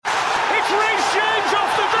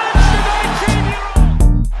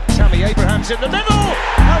in the middle,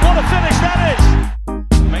 and what a finish that is!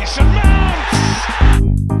 Mason Mount!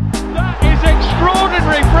 That is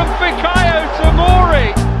extraordinary from Fikayo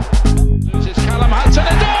Tomori. Loses Callum Hudson,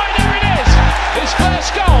 and there it is! His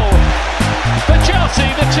first goal for Chelsea,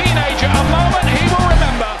 the teenager, a moment he will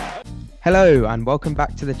remember. Hello and welcome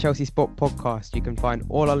back to the Chelsea Spot podcast. You can find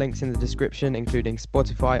all our links in the description, including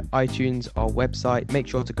Spotify, iTunes, our website. Make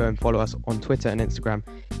sure to go and follow us on Twitter and Instagram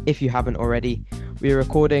if you haven't already. We are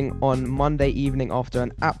recording on Monday evening after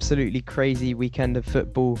an absolutely crazy weekend of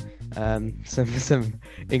football. Some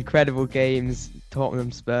incredible games: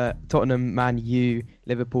 Tottenham, Man U,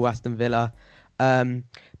 Liverpool, Aston Villa.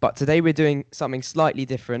 But today we're doing something slightly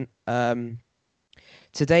different.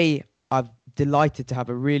 Today I'm delighted to have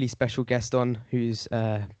a really special guest on whose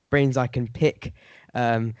brains I can pick.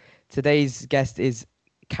 Today's guest is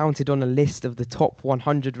counted on a list of the top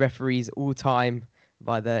 100 referees all time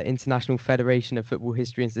by the International Federation of Football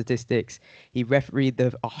History and Statistics. He refereed the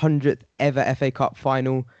 100th ever FA Cup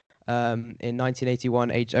final in 1981,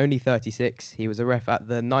 aged only 36. He was a ref at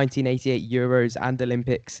the 1988 Euros and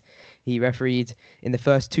Olympics. He refereed in the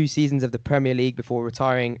first two seasons of the Premier League before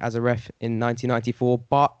retiring as a ref in 1994.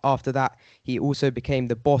 But after that, he also became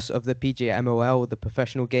the boss of the PGMOL, the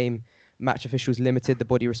Professional Game Match Officials Limited, the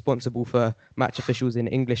body responsible for match officials in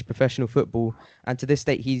English professional football. And to this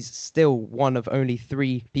date, he's still one of only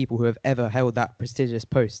 3 people who have ever held that prestigious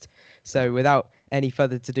post. So without any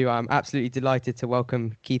further ado, I'm absolutely delighted to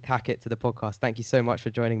welcome Keith Hackett to the podcast. Thank you so much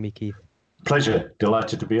for joining me, Keith. Pleasure.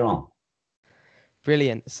 Delighted to be on.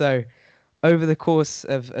 Brilliant. So over the course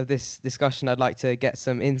of this discussion, I'd like to get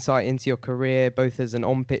some insight into your career, both as an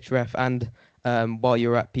on-pitch ref and while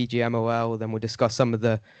you're at PGMOL. Then we'll discuss some of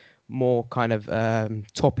the more kind of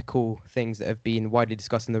topical things that have been widely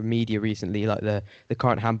discussed in the media recently, like the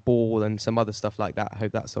current handball and some other stuff like that. I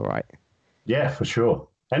hope that's all right. Yeah, for sure.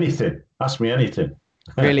 Anything. Ask me anything.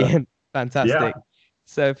 Brilliant. Fantastic. Yeah.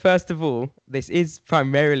 So first of all, this is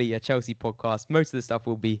primarily a Chelsea podcast. Most of the stuff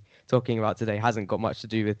we'll be talking about today hasn't got much to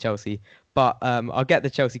do with Chelsea, but I'll get the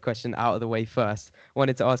Chelsea question out of the way first. I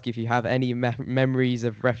wanted to ask you if you have any memories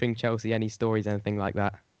of reffing Chelsea, any stories, anything like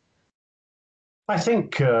that. I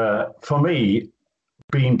think for me,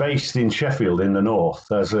 being based in Sheffield in the north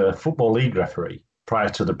as a Football League referee prior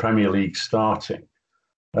to the Premier League starting,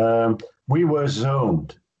 we were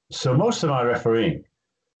zoned. So most of my refereeing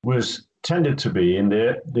tended to be in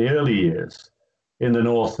the early years in the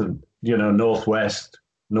north and northwest,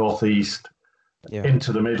 northeast,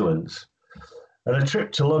 into the Midlands. And a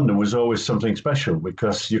trip to London was always something special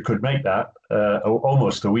because you could make that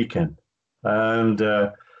almost a weekend. And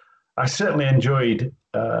I certainly enjoyed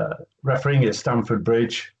refereeing at Stamford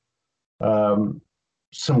Bridge. Some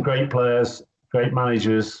great players, great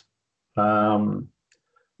managers.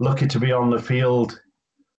 Lucky to be on the field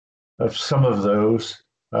of some of those.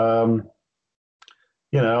 I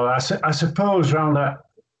suppose around that,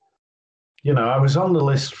 I was on the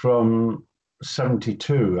list from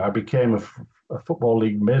 72. I became a Football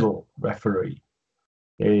League middle referee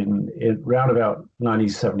in round about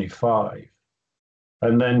 1975.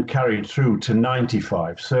 And then carried through to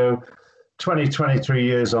 95. So 23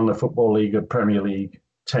 years on the Football League and Premier League,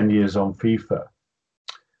 10 years on FIFA.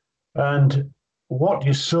 And what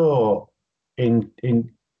you saw in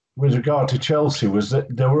with regard to Chelsea was that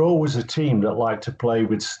there were always a team that liked to play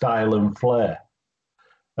with style and flair.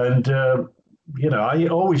 And, I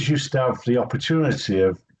always used to have the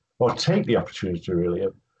opportunity take the opportunity really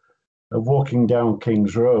of walking down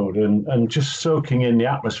King's Road and just soaking in the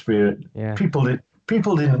atmosphere. Yeah.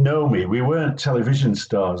 People didn't know me. We weren't television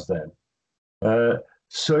stars then.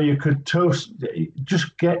 So you could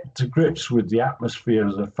just get to grips with the atmosphere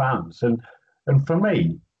of the fans. And for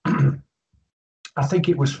me, I think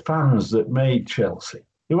it was fans that made Chelsea.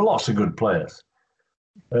 There were lots of good players.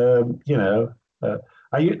 What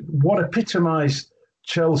epitomised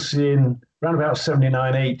Chelsea in around about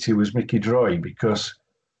 79, 80 was Mickey Droy because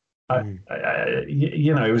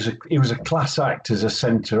he was a class act as a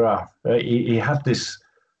centre half. He had this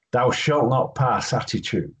 "thou shalt not pass"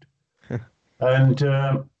 attitude, and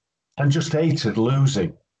just hated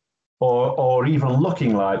losing, or even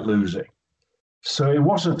looking like losing. So he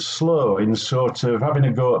wasn't slow in sort of having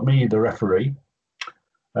a go at me, the referee,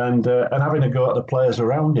 and having a go at the players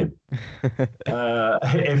around him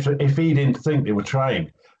if he didn't think they were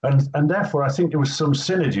trying, and therefore I think there was some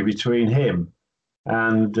synergy between him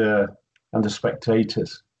and the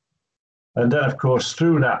spectators. And then, of course,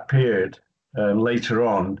 through that period, later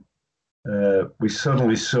on, we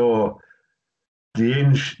suddenly saw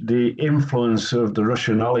the influence of the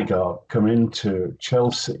Russian oligarch come into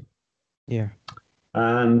Chelsea. Yeah.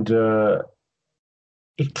 And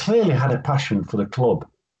he clearly had a passion for the club.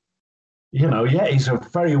 You know, yeah, he's a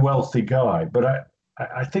very wealthy guy, but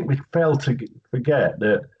I think we fail to forget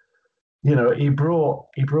that, you know, he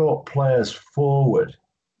brought players forward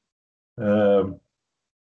that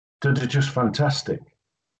are just fantastic.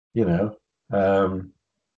 You know,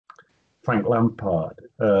 Frank Lampard,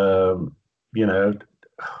 you know,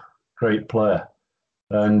 great player,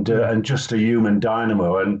 and just a human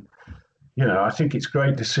dynamo. And you know, I think it's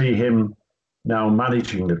great to see him now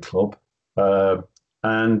managing the club,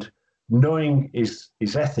 and knowing his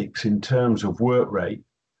ethics in terms of work rate.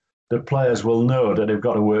 The players will know that they've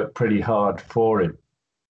got to work pretty hard for him.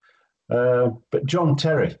 But John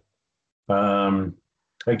Terry,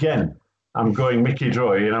 again, I'm going Mickey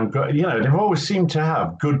Droy, and I'm going. You know, they've always seemed to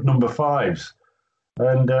have good number fives,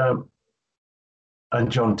 and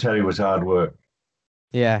John Terry was hard work.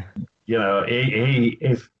 Yeah. You know, he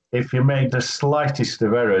if you made the slightest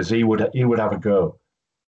of errors, he would have a go.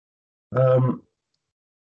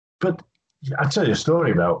 But I'll tell you a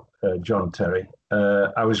story about John Terry.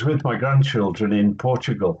 I was with my grandchildren in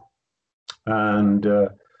Portugal, and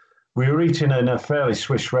we were eating in a fairly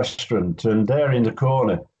swish restaurant, and there in the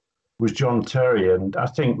corner was John Terry, and I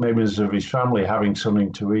think members of his family having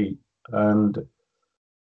something to eat. And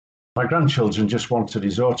my grandchildren just wanted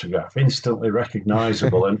his autograph, instantly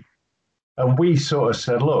recognisable, and we sort of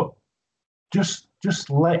said, look, just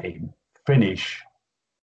let him finish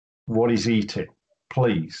what he's eating,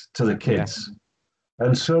 please, to the kids. Yeah.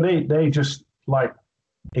 And so they just, like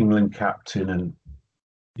England captain and,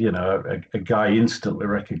 you know, a guy instantly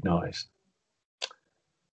recognised.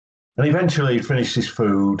 And eventually he finished his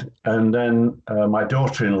food, and then my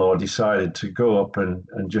daughter-in-law decided to go up and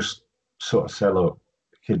just sort of say, look,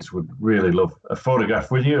 kids would really love a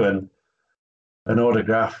photograph with you and an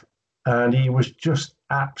autograph. And he was just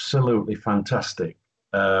absolutely fantastic.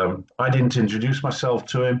 I didn't introduce myself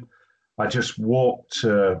to him. I just walked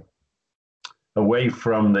away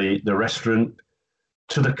from the restaurant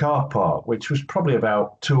to the car park, which was probably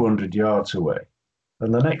about 200 yards away.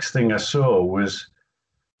 And the next thing I saw was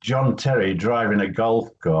John Terry driving a golf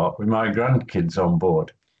cart with my grandkids on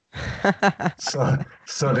board.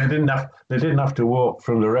 so they didn't have to walk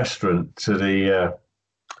from the restaurant to the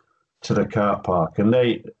car park, and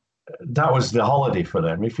that was the holiday for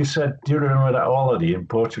them. If you said, "Do you remember that holiday in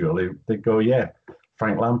Portugal?" They'd go, "Yeah,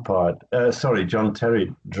 John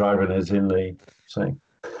Terry driving us in the thing."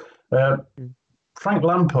 Frank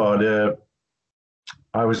Lampard.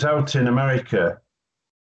 I was out in America.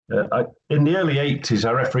 In the early 80s,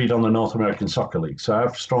 I refereed on the North American Soccer League, so I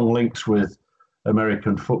have strong links with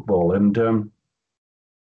American football. And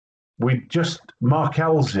Mark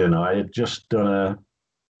Halsey and I had just done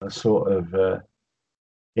a sort of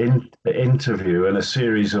interview and a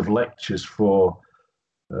series of lectures for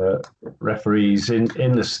referees in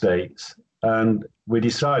the States. And we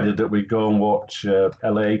decided that we'd go and watch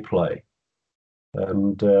LA play.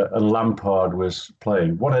 And Lampard was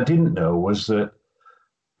playing. What I didn't know was that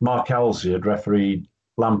Mark Halsey had refereed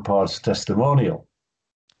Lampard's testimonial,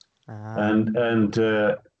 and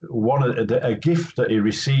one of a gift that he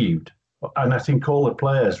received, and I think all the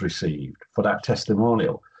players received for that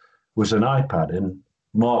testimonial, was an iPad, and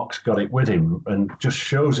Mark's got it with him and just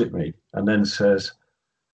shows it me, and then says,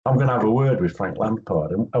 "I'm going to have a word with Frank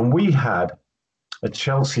Lampard." And we had a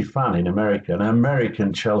Chelsea fan in America, an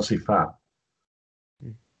American Chelsea fan,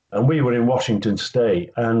 and we were in Washington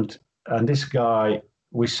State, and this guy.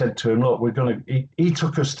 We said to him, look, he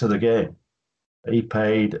took us to the game. He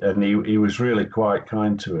paid, and he was really quite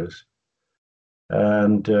kind to us.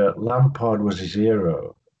 And Lampard was his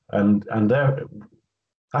hero. And there,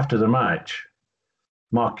 after the match,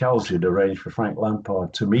 Mark Halsey had arranged for Frank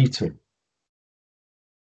Lampard to meet him.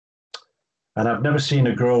 And I've never seen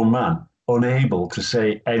a grown man unable to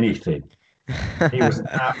say anything. He was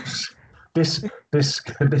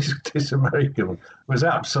this American was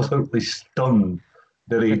absolutely stunned.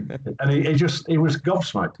 He was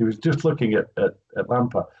gobsmacked. He was just looking at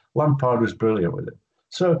Lampard. Lampard was brilliant with it.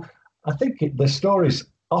 So I think the story's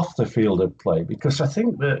off the field of play, because I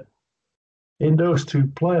think that in those two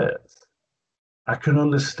players, I can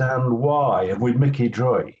understand why, and with Mickey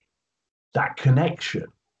Droy, that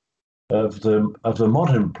connection of the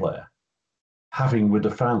modern player having with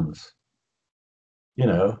the fans, you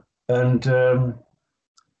know, and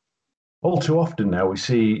all too often now we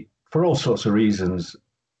see, for all sorts of reasons,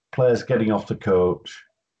 players getting off the coach,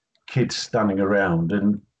 kids standing around,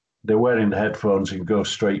 and they're wearing the headphones and go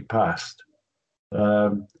straight past.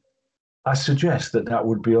 I suggest that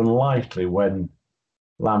would be unlikely when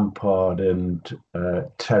Lampard and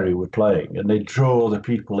Terry were playing, and they draw the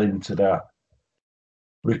people into that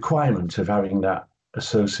requirement of having that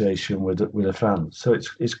association with the fans. So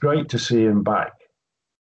it's great to see him back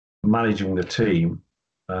managing the team.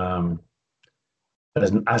 As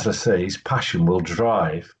I say, his passion will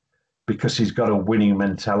drive because he's got a winning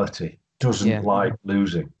mentality. Doesn't like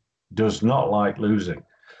losing. Does not like losing.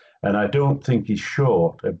 And I don't think he's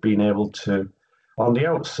short of being able to, on the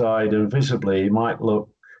outside and visibly, he might look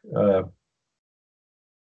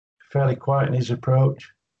fairly quiet in his approach,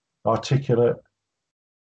 articulate.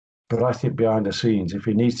 But I think behind the scenes, if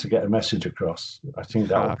he needs to get a message across, I think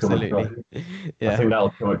that'll come across. I think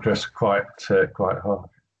that'll come across quite hard.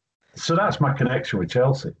 So that's my connection with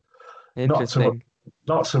Chelsea. Interesting.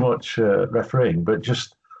 Not so much refereeing, but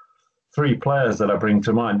just three players that I bring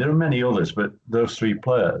to mind. There are many others, but those three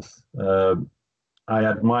players I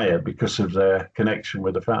admire because of their connection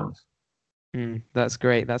with the fans. That's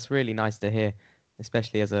great. That's really nice to hear,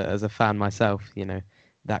 especially as a fan myself. You know,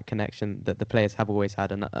 that connection that the players have always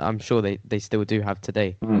had, and I'm sure they still do have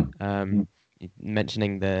today.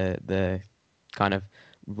 Mentioning the kind of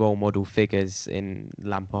role model figures in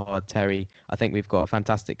Lampard, Terry. I think we've got a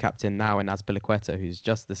fantastic captain now in Azpilicueta, who's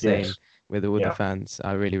just the same with all the fans.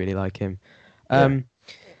 I really, really like him.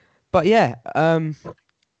 But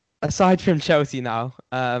aside from Chelsea now,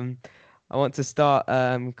 I want to start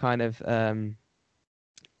asking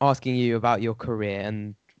you about your career,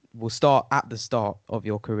 and we'll start at the start of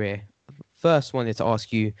your career. First, wanted to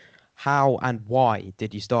ask you, how and why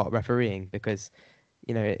did you start refereeing? Because,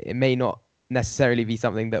 you know, it may not necessarily be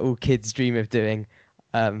something that all kids dream of doing.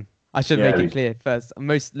 I should make it clear first.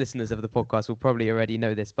 Most listeners of the podcast will probably already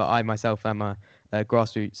know this, but I myself am a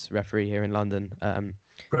grassroots referee here in London.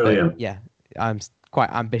 Brilliant. I'm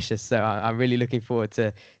quite ambitious, so I'm really looking forward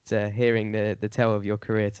to hearing the tale of your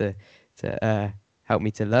career to help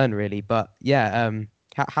me to learn, really. But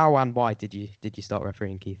how and why did you start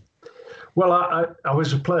refereeing, Keith? Well, I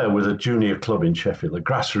was a player with a junior club in Sheffield, a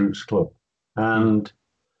grassroots club, and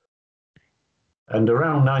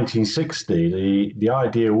around 1960, the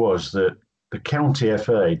idea was that the county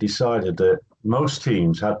FA decided that most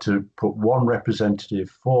teams had to put one representative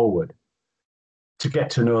forward to get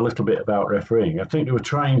to know a little bit about refereeing. I think they were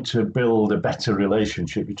trying to build a better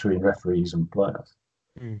relationship between referees and players.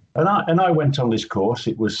 And I went on this course.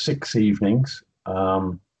 It was 6 evenings.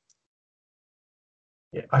 I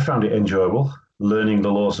found it enjoyable, learning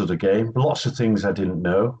the laws of the game. Lots of things I didn't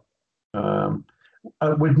know.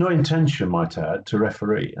 With no intention, might add, to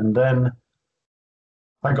referee. And then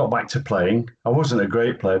I got back to playing. I wasn't a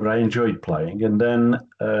great player, but I enjoyed playing. And then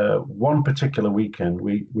one particular weekend,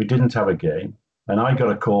 we didn't have a game. And I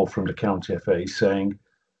got a call from the county FA saying,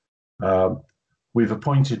 we've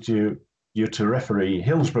appointed you to referee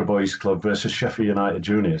Hillsborough Boys Club versus Sheffield United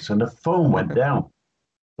Juniors. And the phone went down.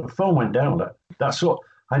 The phone went down. That's what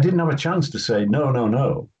I didn't have a chance to say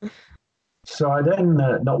no. So I then,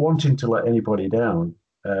 not wanting to let anybody down,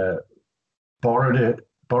 borrowed a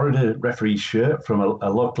referee's shirt from a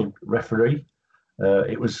local referee.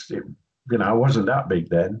 I wasn't that big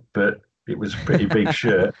then, but it was a pretty big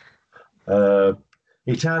shirt.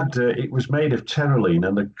 It was made of terylene,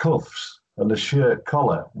 and the cuffs and the shirt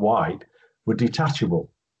collar, white, were detachable.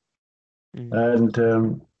 And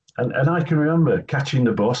I can remember catching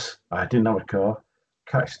the bus. I didn't have a car.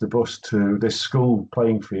 Catch the bus to this school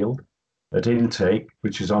playing field at Intake,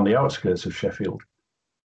 which is on the outskirts of Sheffield.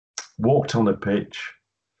 Walked on the pitch,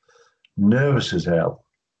 nervous as hell,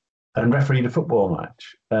 and refereed a football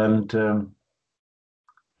match. And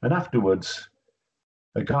afterwards,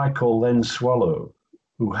 a guy called Len Swallow,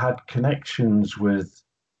 who had connections with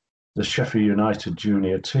the Sheffield United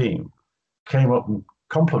junior team, came up and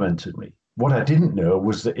complimented me. What I didn't know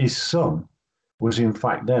was that his son was in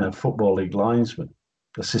fact then a Football League linesman,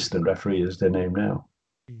 assistant referee as they're named now.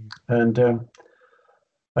 And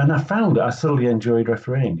I found that I thoroughly enjoyed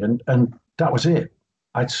refereeing, and that was it.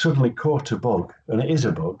 I'd suddenly caught a bug, and it is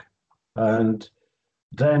a bug. And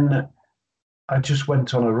then I just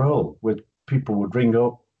went on a roll where people would ring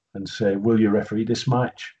up and say, will you referee this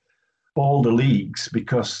match? All the leagues,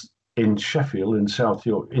 because in Sheffield, in South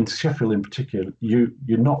York, in Sheffield in particular, you're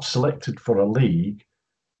not selected for a league.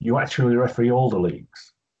 You actually referee all the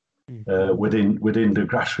leagues within the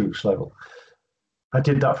grassroots level. I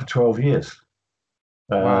did that for 12 years,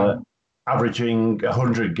 averaging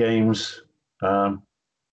 100 games a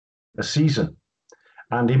season.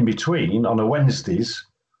 And in between, on a Wednesdays,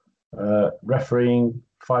 refereeing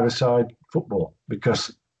five-a-side football,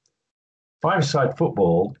 because five-a-side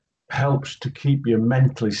football helps to keep you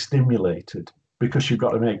mentally stimulated because you've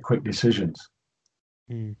got to make quick decisions.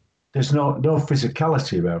 There's no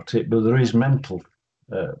physicality about it, but there is mental,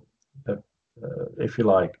 if you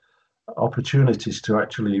like, opportunities to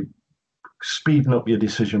actually speeding up your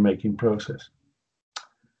decision-making process.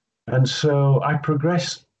 And so I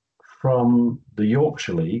progressed from the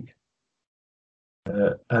Yorkshire League,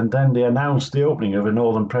 and then they announced the opening of a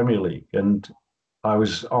Northern Premier League, and I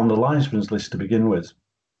was on the linesman's list to begin with.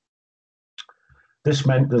 This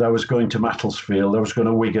meant that I was going to Macclesfield, I was going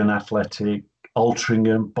to Wigan Athletic,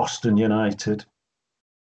 Altrincham, Boston United.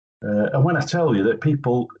 And when I tell you that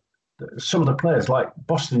some of the players, like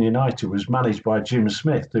Boston United, was managed by Jim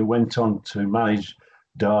Smith, who went on to manage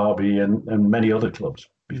Derby and many other clubs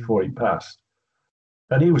before he passed.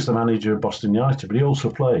 And he was the manager of Boston United, but he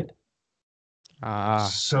also played.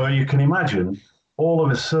 So you can imagine, all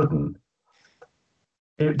of a sudden,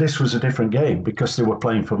 this was a different game because they were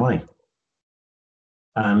playing for money.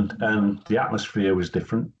 And the atmosphere was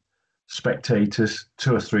different. Spectators,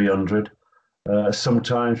 200 or 300,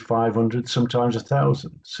 sometimes 500, sometimes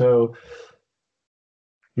 1,000. So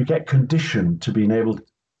you get conditioned to being able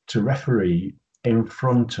to referee in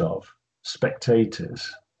front of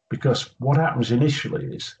spectators, because what happens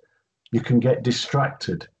initially is you can get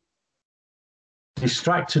distracted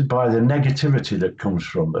by the negativity that comes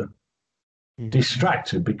from them,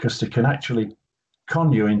 distracted because they can actually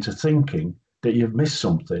con you into thinking that you've missed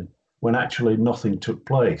something when actually nothing took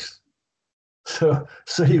place. So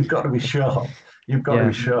you've got to be sharp. You've got to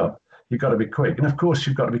be sharp. You've got to be quick, and of course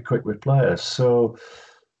you've got to be quick with players. So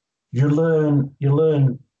you learn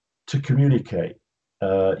to communicate.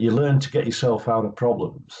 You learn to get yourself out of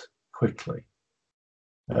problems quickly.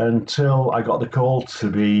 Until I got the call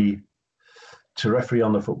to referee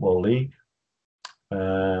on the Football League.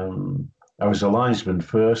 I was a linesman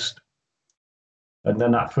first. And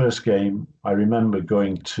then that first game, I remember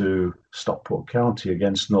going to Stockport County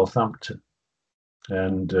against Northampton.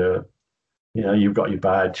 And, you've got your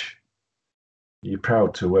badge. You're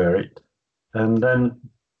proud to wear it. And then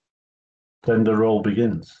the role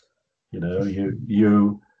begins.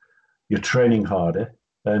 You're training harder.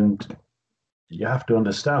 And you have to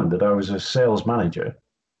understand that I was a sales manager.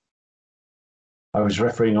 I was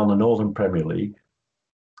refereeing on the Northern Premier League.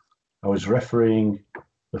 I was refereeing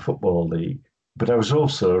the Football League, but I was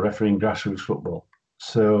also refereeing grassroots football.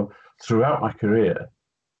 So throughout my career,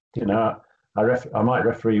 I might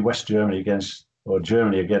referee West Germany against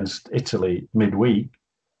Italy midweek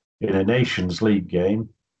in a Nations League game,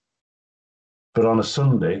 but on a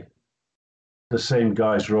Sunday, the same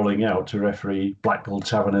guy's rolling out to referee Blackpool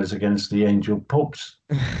Taverners against the Angel Pubs.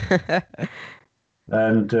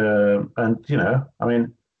 And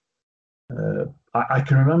I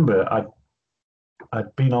can remember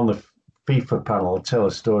I'd been on the FIFA panel. I'll tell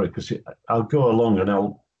a story because I'll go along and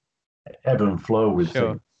I'll ebb and flow with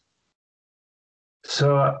things.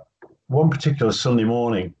 So one particular Sunday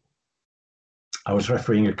morning, I was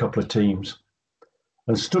refereeing a couple of teams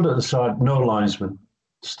and stood at the side, no linesman,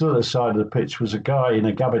 stood at the side of the pitch was a guy in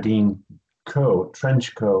a gabardine coat,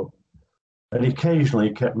 trench coat, and he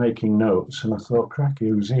occasionally kept making notes. And I thought, cracky,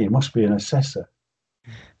 who's he? He must be an assessor.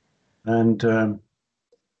 And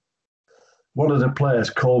one of the players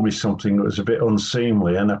called me something that was a bit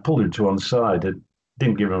unseemly, and I pulled him to one side and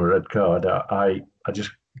didn't give him a red card. I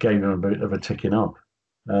just gave him a bit of a ticking off.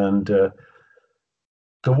 And the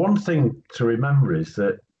one thing to remember is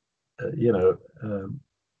that,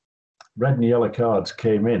 red and yellow cards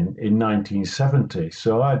came in 1970.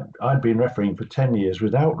 So I'd been refereeing for 10 years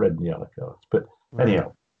without red and yellow cards. But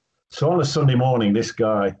anyhow, so on a Sunday morning, this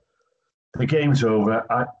guy, the game's over.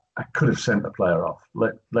 I could have sent the player off.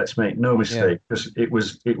 Let's make no mistake, because it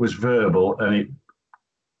was verbal and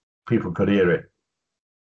people could hear it.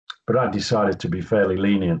 But I decided to be fairly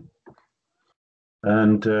lenient.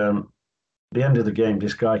 And the end of the game,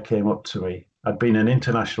 this guy came up to me. I'd been an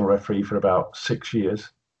international referee for about 6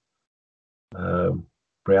 years.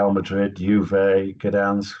 Real Madrid, Juve,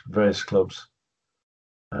 Gdansk, various clubs.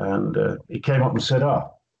 And he came up and said,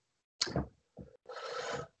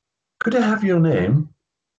 could I have your name?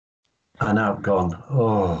 And I've gone,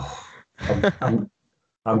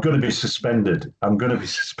 I'm going to be suspended. I'm going to be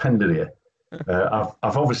suspended here.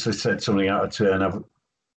 I've obviously said something out of turn.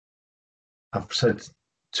 I've said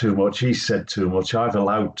too much. He said too much. I've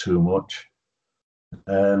allowed too much.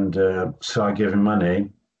 And so I gave him my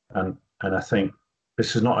name. And I think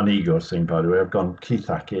this is not an ego thing, by the way. I've gone Keith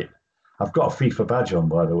Hackett. I've got a FIFA badge on,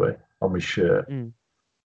 by the way, on my shirt.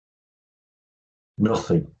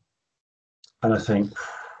 Nothing. And I think,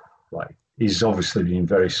 right, he's obviously been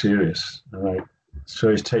very serious. Right?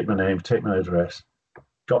 So he's taken my name, taken my address,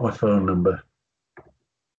 got my phone number.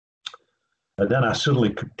 And then I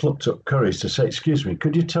suddenly plucked up courage to say, excuse me,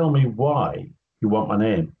 could you tell me why you want my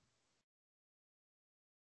name?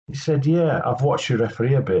 He said, yeah, I've watched you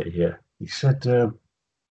referee a bit here. He said,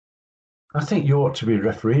 I think you ought to be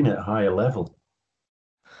refereeing at a higher level.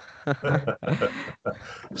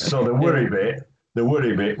 So Yeah. the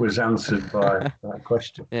worry bit was answered by that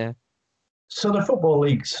question. Yeah. So the Football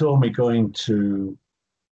League saw me going to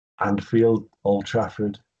Anfield, Old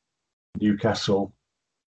Trafford, Newcastle,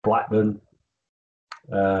 Blackburn.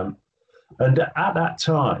 And at that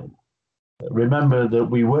time, remember that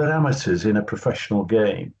we were amateurs in a professional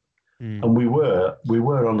game. Mm. And we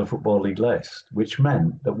were on the Football League list, which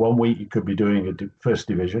meant that one week you could be doing a first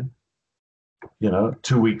division.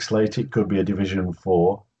 2 weeks later it could be a Division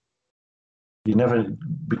 4. You never,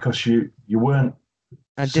 because you weren't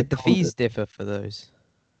And did the fees seconded. differ for those?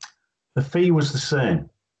 The fee was the same.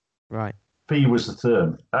 Right. Fee was the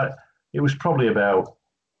term. It was probably about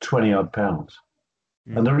 20 odd pounds.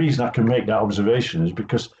 And the reason I can make that observation is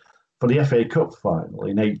because for the FA Cup final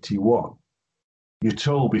in '81, you're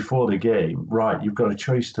told before the game, right, you've got a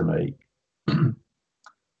choice to make.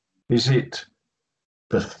 Is it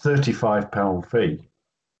the £35 fee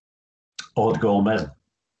or the gold medal?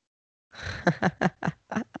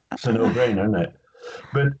 It's a no-brainer, isn't it?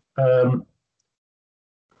 But I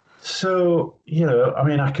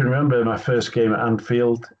mean, I can remember my first game at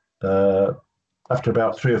Anfield. After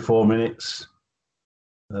about 3 or 4 minutes,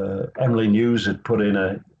 Emily News had put in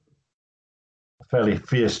a fairly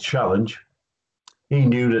fierce challenge. He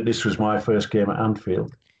knew that this was my first game at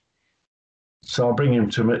Anfield. So I bring him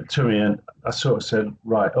to me and I sort of said,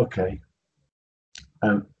 right, okay,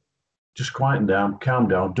 just quieten down, calm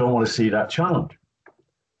down, don't want to see that challenge,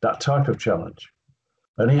 that type of challenge.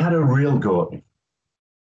 And he had a real go at me.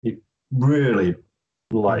 He really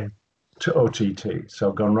to OTT. So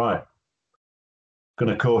I've gone, right,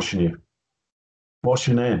 going to caution you. What's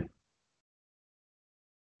your name?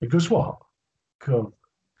 He goes, what? Go,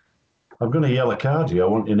 I'm going to yell a card you. I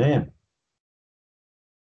want your name.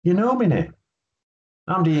 You know my name.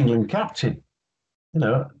 I'm the England captain.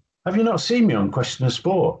 Have you not seen me on Question of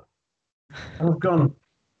Sport? And I've gone,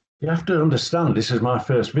 you have to understand, this is my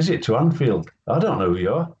first visit to Anfield. I don't know who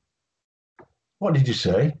you are. What did you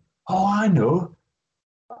say? Oh, I know.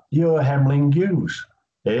 You're Hemling Hughes.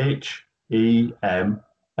 Hemling.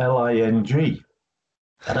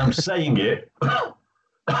 And I'm saying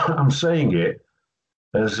it,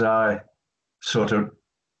 as I sort of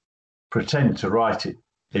pretend to write it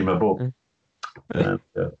in my book. And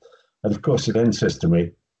of course, he then says to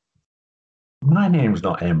me, my name's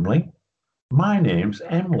not Emily. My name's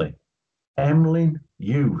Emily. Emily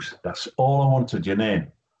Hughes. That's all I wanted, your name.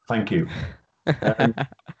 Thank you. And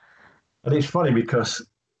it's funny because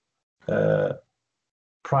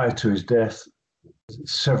prior to his death,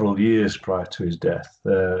 several years prior to his death,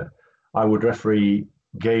 I would referee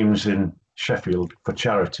games in Sheffield for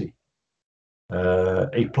charity.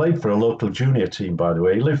 He played for a local junior team, by the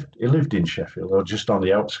way. He lived in Sheffield, or just on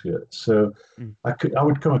the outskirts. So I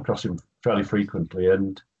would come across him fairly frequently,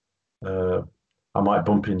 and I might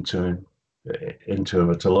bump into him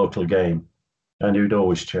at a local game, and he'd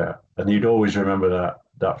always chat, and he'd always remember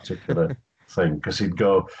that particular thing, because he'd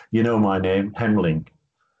go, you know my name, Hemling,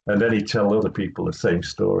 and then he'd tell other people the same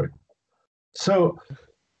story. So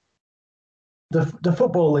the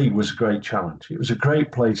Football League was a great challenge. It was a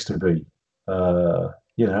great place to be.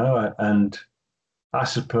 And I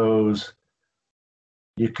suppose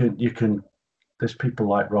you can. There's people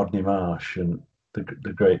like Rodney Marsh and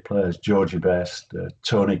the great players, Georgie Best,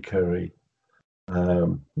 Tony Curry,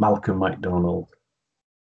 Malcolm MacDonald,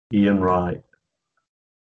 Ian Wright,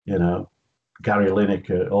 Gary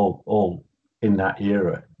Lineker, all in that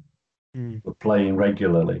era, were playing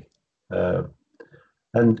regularly,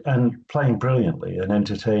 and playing brilliantly and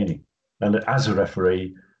entertaining. And as a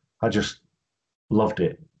referee, I just loved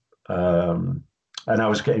it. And I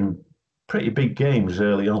was getting pretty big games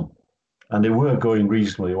early on, and they were going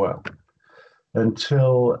reasonably well.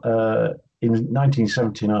 Until in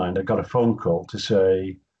 1979, I got a phone call to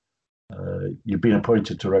say, you've been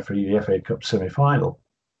appointed to referee the FA Cup semi-final.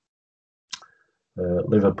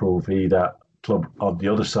 Liverpool v that club on the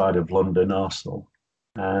other side of London, Arsenal.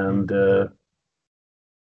 And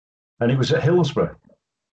it was at Hillsborough.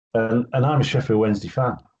 And I'm a Sheffield Wednesday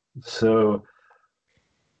fan. So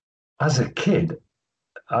as a kid,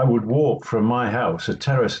 I would walk from my house, a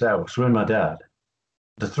terraced house with my dad,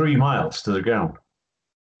 the 3 miles to the ground.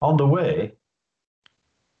 On the way,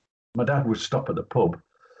 my dad would stop at the pub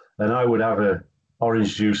and I would have a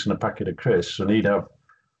orange juice and a packet of crisps, and he'd have,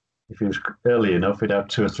 if he was early enough, he'd have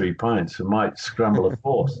 2 or 3 pints and might scramble a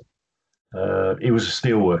fourth. He was a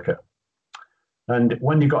steel worker. And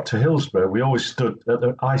when you got to Hillsborough, we always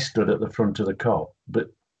I stood at the front of the cop, but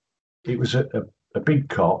it was a big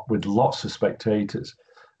cop with lots of spectators.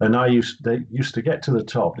 And they used to get to the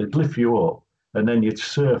top, they'd lift you up, and then you'd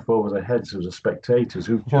surf over the heads of the spectators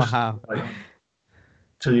who just Wow.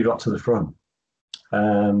 till you got to the front.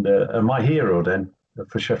 And my hero then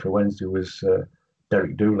for Sheffield Wednesday was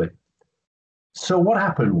Derek Dooley. So what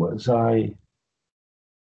happened was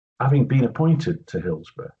having been appointed to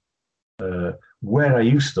Hillsborough, where I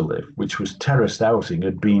used to live, which was terraced housing,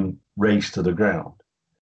 had been razed to the ground.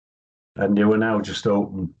 And they were now just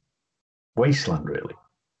open wasteland, really.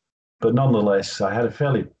 But nonetheless, I had a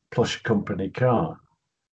fairly plush company car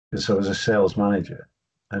because I was a sales manager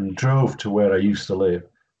and drove to where I used to live,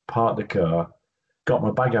 parked the car, got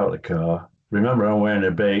my bag out of the car. Remember, I'm wearing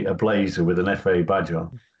a blazer with an FA badge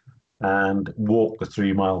on and walked the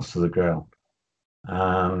 3 miles to the ground.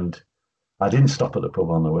 And I didn't stop at the pub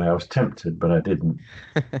on the way. I was tempted, but I didn't.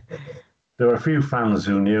 There were a few fans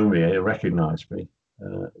who knew me, who recognised me,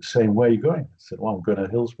 saying, "Where are you going?" I said, "Well, I'm going to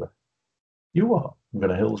Hillsborough." "You what?" "I'm going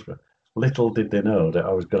to Hillsborough." Little did they know that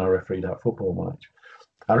I was going to referee that football match.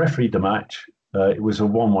 I refereed the match. It was a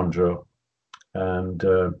 1-1 draw. And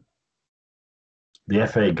the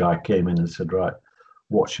FA guy came in and said, "Right,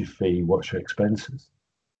 what's your fee? What's your expenses?"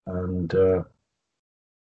 And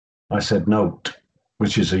I said, "Note,"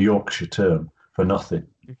 which is a Yorkshire term for nothing.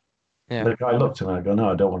 Yeah. The guy looked at me and I go, "No,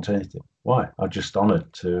 I don't want anything." "Why?" "I'm just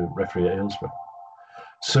honoured to referee at Hillsborough."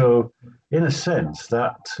 So, in a sense,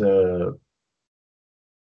 that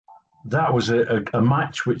was a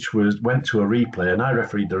match which went to a replay, and I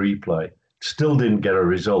refereed the replay. Still didn't get a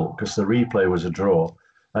result because the replay was a draw,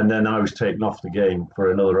 and then I was taken off the game for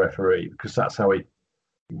another referee because that's how it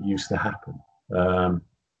used to happen.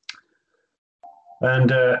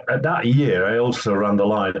 And at that year, I also ran the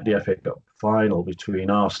line at the FA Cup final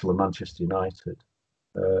between Arsenal and Manchester United.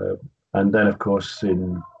 And then, of course,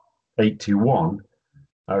 in '81,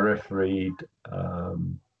 I refereed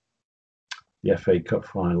the FA Cup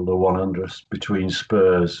final, the 100th, between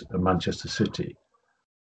Spurs and Manchester City.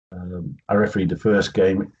 I refereed the first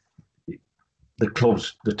game.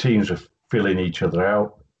 The teams were filling each other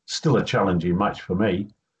out. Still a challenging match for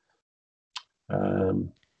me.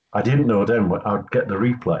 I didn't know then I'd get the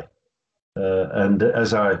replay. And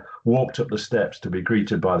as I walked up the steps to be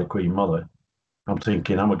greeted by the Queen Mother, I'm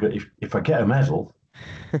thinking, if I get a medal,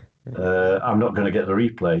 I'm not going to get the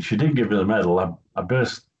replay. She didn't give me the medal. I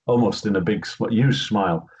burst almost in a big, huge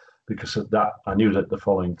smile because of that. I knew that the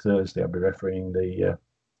following Thursday I'd be refereeing the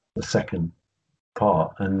second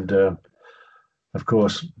part. And of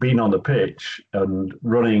course, being on the pitch and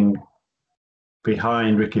running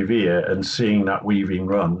behind Ricky Villa and seeing that weaving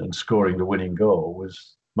run and scoring the winning goal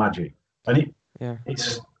was magic. And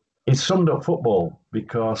it summed up football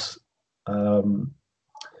because on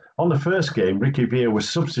the first game, Ricky Villa was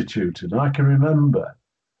substituted. And I can remember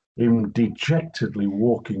him dejectedly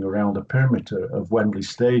walking around the perimeter of Wembley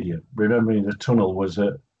Stadium, remembering the tunnel was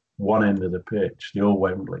at one end of the pitch, the old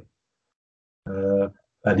Wembley.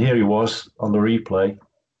 And here he was on the replay,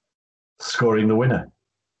 scoring the winner,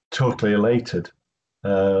 totally elated.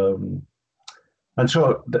 And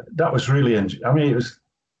so that was really, it was,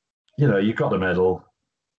 you got the medal.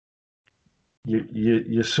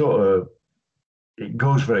 You sort of, it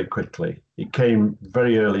goes very quickly. It came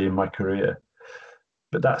very early in my career.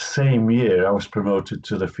 But that same year, I was promoted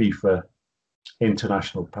to the FIFA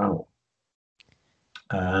international panel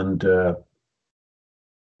and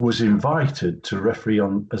was invited to referee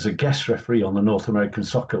as a guest referee on the North American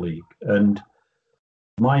Soccer League. And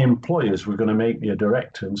my employers were going to make me a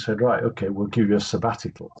director and said, "Right, okay, we'll give you a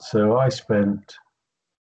sabbatical." So I spent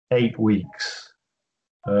 8 weeks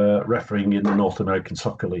refereeing in the North American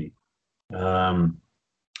Soccer League,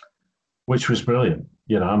 which was brilliant.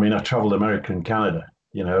 I traveled America and Canada.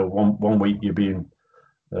 One week you'd be in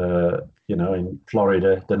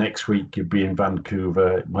Florida. The next week you'd be in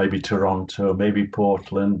Vancouver, maybe Toronto, maybe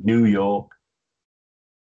Portland, New York.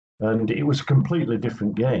 And it was a completely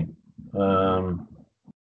different game.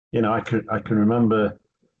 I can remember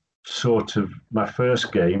sort of my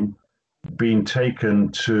first game being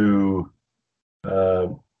taken to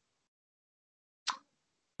the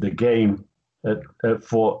game at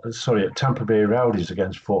Tampa Bay Rowdies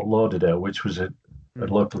against Fort Lauderdale, which was a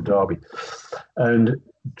local derby, and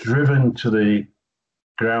driven to the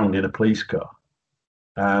ground in a police car,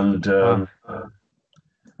 and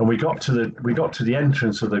we got to the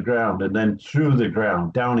entrance of the ground, and then through the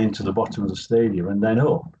ground down into the bottom of the stadium, and then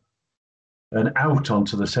up and out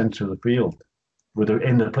onto the centre of the field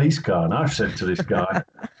in the police car. And I've said to this guy,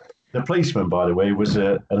 the policeman, by the way, was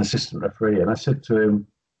an assistant referee, and I said to him,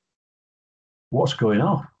 "What's going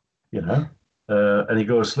on?" And he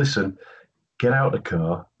goes, "Listen, get out of the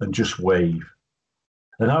car and just wave."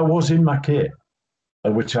 And I was in my kit,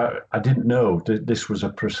 which I didn't know that this was a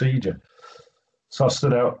procedure. So I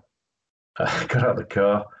stood out, got out of the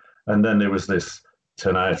car, and then there was this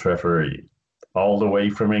tonight's referee, all the way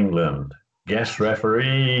from England, guest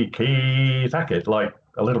referee Keith Hackett, like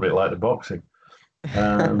a little bit like the boxing,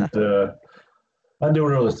 and there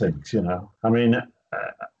were other things, you know. I mean,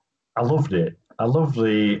 I loved it. I loved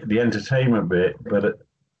the entertainment bit, but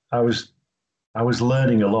I was I was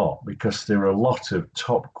learning a lot because there were a lot of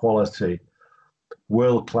top quality,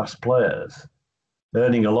 world class players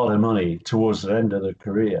earning a lot of money towards the end of their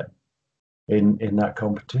career in that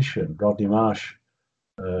competition. Rodney Marsh,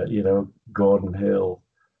 Gordon Hill,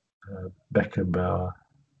 Beckenbauer,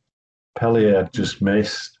 Pellier had just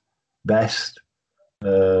missed, Best,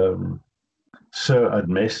 Sir had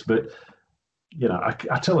missed, but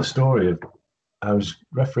I tell a story of I was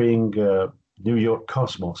refereeing New York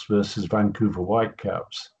Cosmos versus Vancouver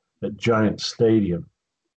Whitecaps at Giant Stadium,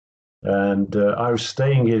 and I was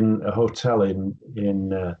staying in a hotel in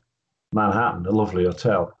Manhattan, a lovely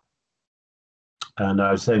hotel, and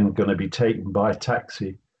I was then going to be taken by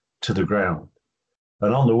taxi to the ground.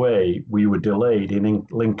 And on the way, we were delayed in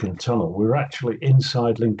Lincoln Tunnel. We were actually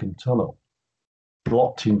inside Lincoln Tunnel,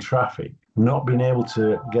 blocked in traffic, not being able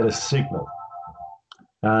to get a signal.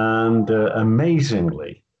 And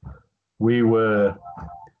amazingly, we were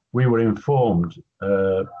informed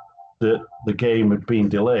that the game had been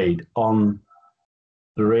delayed on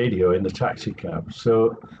the radio in the taxi cab.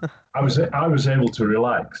 So I was able to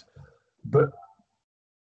relax. But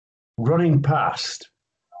running past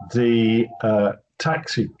the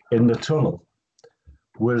taxi in the tunnel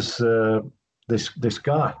was this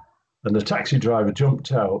guy, and the taxi driver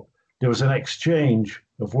jumped out. There was an exchange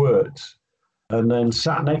of words, and then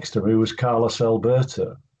sat next to me was Carlos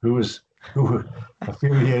Alberto, who a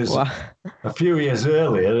few years Wow. a few years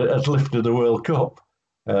earlier had lifted the World Cup.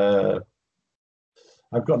 I've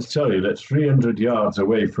got to tell you that 300 yards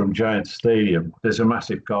away from Giant Stadium, there's a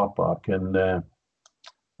massive car park, and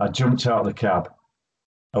I jumped out of the cab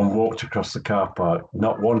and walked across the car park,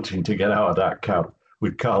 not wanting to get out of that cab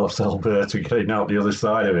with Carlos Alberto getting out the other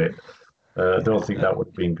side of it. I don't think that would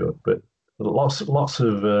have been good, but lots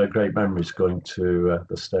of great memories going to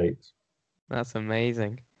the States. That's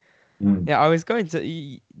amazing. Yeah, I was going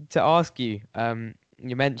to ask you.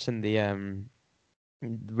 You mentioned the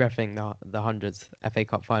reffing the 100th FA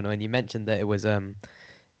Cup final, and you mentioned that it was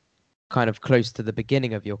kind of close to the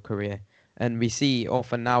beginning of your career. And we see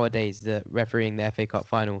often nowadays that refereeing the FA Cup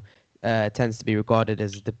final tends to be regarded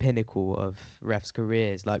as the pinnacle of refs'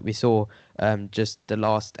 careers. Like we saw just the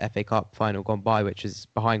last FA Cup final gone by, which was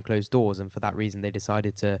behind closed doors, and for that reason they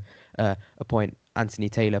decided to appoint Anthony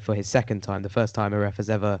Taylor for his second time, the first time a ref has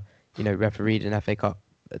ever refereed an FA Cup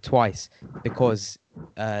twice, because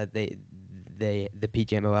the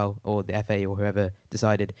PGMOL or the FA or whoever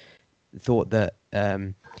thought that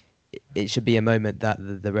it should be a moment that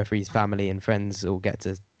the referee's family and friends all get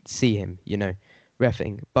to see him,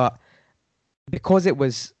 reffing. But because it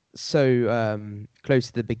was so close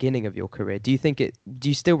to the beginning of your career, do you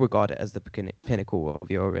still regard it as the pinnacle of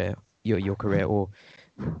your career, or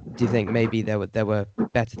do you think maybe there were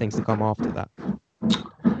better things to come after that?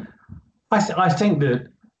 I think that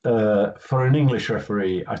for an English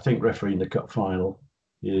referee, I think refereeing the cup final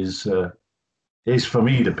is for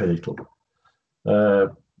me the pinnacle. I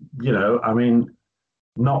mean,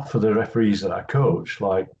 not for the referees that I coach,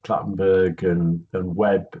 like Clattenburg and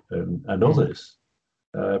Webb and others,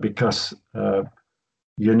 because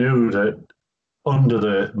you knew that under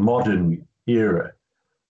the modern era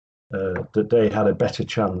that they had a better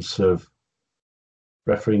chance of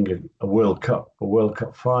refereeing a World Cup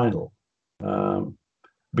final,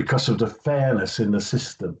 because of the fairness in the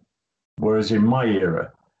system, whereas in my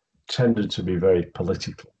era tended to be very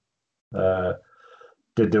political.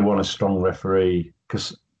 Did they want a strong referee?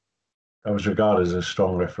 Because I was regarded as a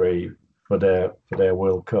strong referee for their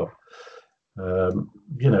World Cup.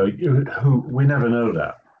 We never know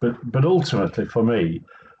that, but ultimately for me,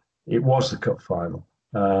 it was the cup final.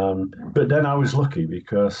 But then I was lucky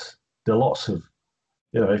because there are lots of,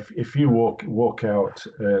 if you walk out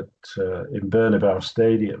in Bernabeu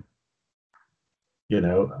Stadium, it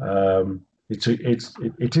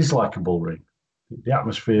is like a bull ring. The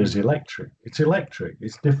atmosphere is electric. It's electric.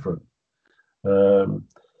 It's different. I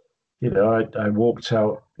walked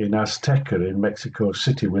out in Azteca in Mexico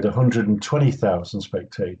City with 120,000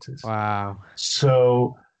 spectators. Wow.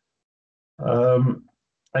 So,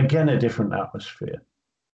 again, a different atmosphere.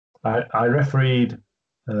 I refereed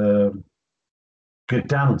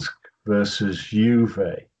Gdansk versus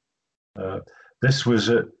Juve. This was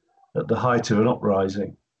at the height of an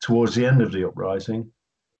uprising, towards the end of the uprising.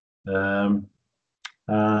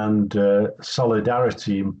 and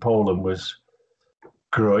solidarity in Poland was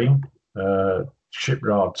growing.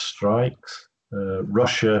 Shipyard strikes,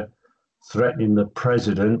 Russia threatening the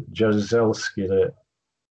president, Jaruzelski,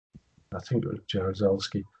 I think it was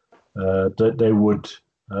Jaruzelski, that they would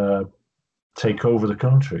take over the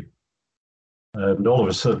country. And all of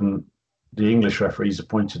a sudden, the English referees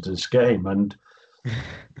appointed to this game, and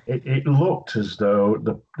it looked as though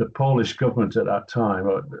the Polish government at that time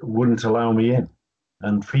wouldn't allow me in.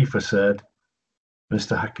 And FIFA said,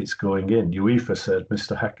 Mr. Hackett's going in. UEFA said,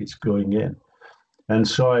 Mr. Hackett's going in. And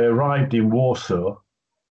so I arrived in Warsaw,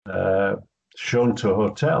 shown to a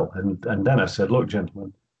hotel. And then I said, look,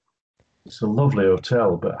 gentlemen, it's a lovely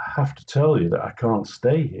hotel, but I have to tell you that I can't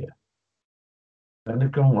stay here. And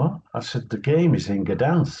they've gone, what? I said, the game is in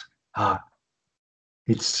Gdansk.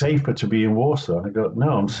 It's safer to be in Warsaw. And I go,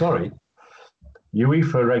 no, I'm sorry.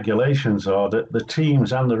 UEFA regulations are that the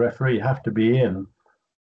teams and the referee have to be in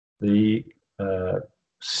the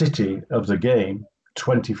city of the game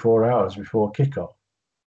 24 hours before kickoff.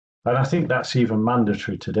 And I think that's even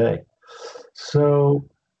mandatory today. So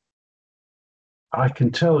I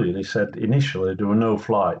can tell you, they said initially there were no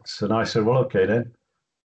flights. And I said, well, okay, then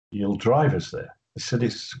you'll drive us there. They said,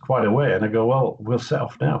 it's quite a way. And I go, well, we'll set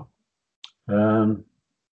off now. And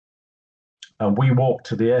we walked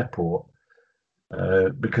to the airport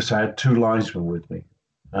because I had two linesmen with me.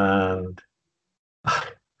 And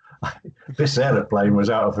this aeroplane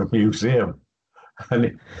was out of a museum,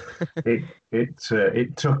 and it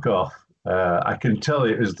took off. I can tell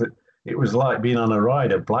you it was like being on a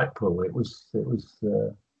ride at Blackpool.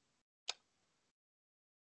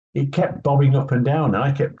 It kept bobbing up and down.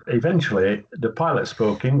 And eventually the pilot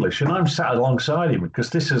spoke English, and I'm sat alongside him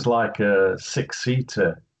because this is like a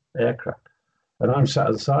 6-seater aircraft. And I'm sat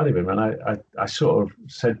at the side of him, and I sort of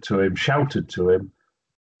said to him, shouted to him,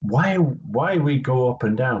 why we go up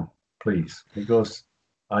and down, please? He goes,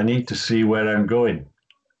 I need to see where I'm going.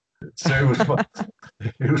 So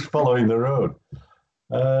he was following the road.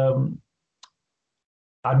 I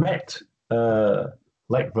met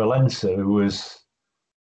Lech Walesa, who was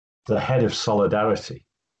the head of Solidarity.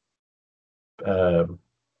 I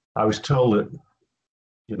was told that,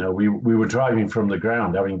 we were driving from the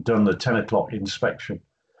ground, having done the 10 o'clock inspection,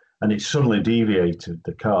 and it suddenly deviated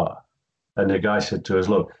the car. And the guy said to us,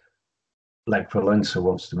 look, Lech Walesa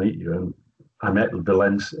wants to meet you. And I met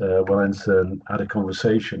Walesa and had a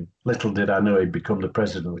conversation. Little did I know he'd become the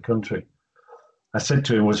president of the country. I said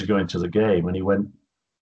to him, was he going to the game? And he went,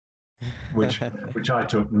 which I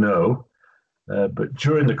took no. But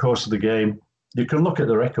during the course of the game, you can look at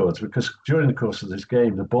the records, because during the course of this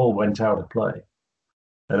game, the ball went out of play.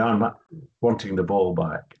 And I'm wanting the ball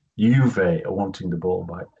back. Juve are wanting the ball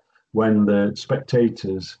back. When the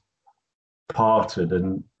spectators parted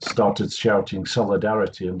and started shouting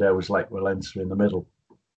solidarity, and there was Lech Walesa in the middle.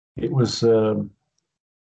 It was a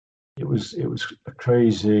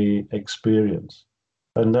crazy experience.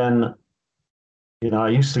 And then, I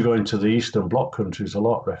used to go into the Eastern Bloc countries a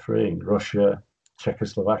lot, refereeing Russia,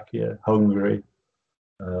 Czechoslovakia, Hungary,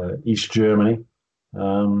 East Germany,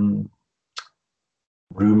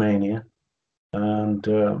 Romania, and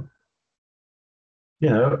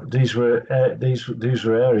these were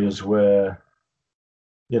areas where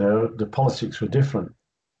the politics were different,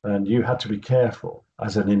 and you had to be careful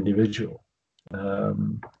as an individual.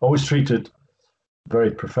 Always treated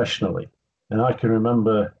very professionally, and I can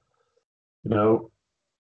remember,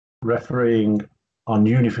 refereeing on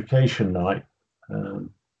Unification Night,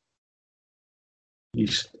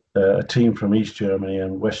 a team from East Germany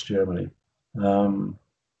and West Germany.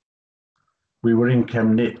 We were in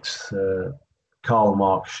Chemnitz,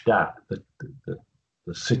 Karl-Marx-Stadt, the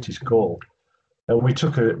city's called, and we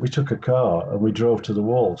took a car and we drove to the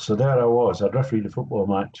wall. So there I was. I'd refereed a football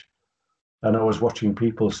match, and I was watching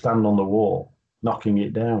people stand on the wall, knocking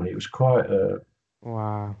it down. It was quite a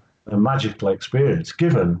magical experience,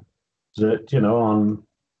 given that on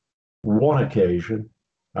one occasion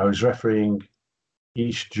I was refereeing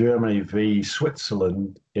East Germany v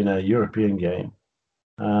Switzerland in a European game,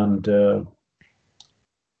 and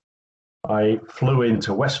I flew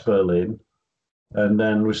into West Berlin and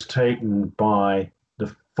then was taken by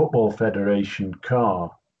the Football Federation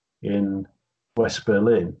car in West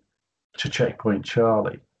Berlin to Checkpoint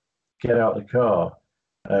Charlie. Get out the car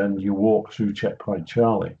and you walk through Checkpoint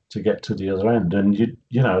Charlie to get to the other end. And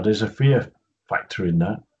there's a fear factor in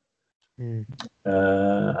that. And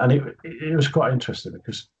it was quite interesting,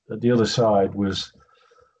 because at the other side was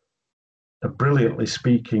a brilliantly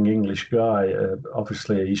speaking English guy,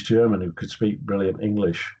 obviously East German, who could speak brilliant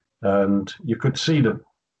English, and you could see the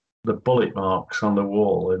bullet marks on the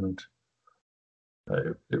wall, and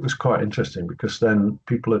it was quite interesting because then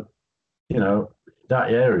people had,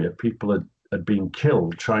 that area, people had been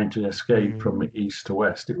killed trying to escape from east to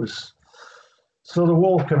west. It was so the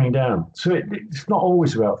wall coming down. So it's not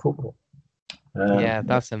always about football. Yeah,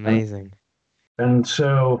 that's amazing. And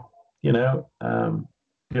so, the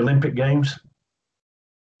Olympic Games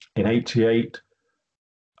in '88,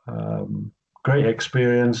 great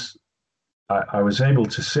experience. I was able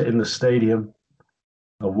to sit in the stadium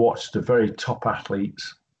and watch the very top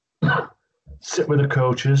athletes, sit with the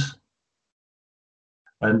coaches.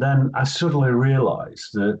 And then I suddenly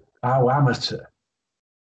realized that how amateur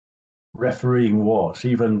refereeing was,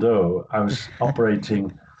 even though I was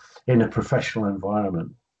operating in a professional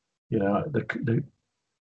environment. The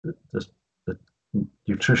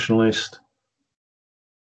nutritionalist,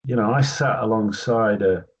 I sat alongside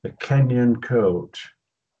a Kenyan coach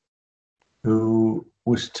who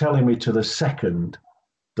was telling me to the second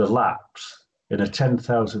the laps in a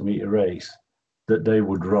 10,000 meter race that they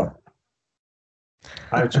would run.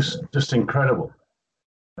 I was just incredible.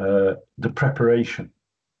 The preparation.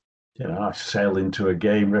 I sailed into a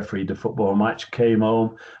game, refereed a football match, came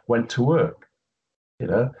home, went to work. And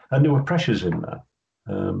there were pressures in that.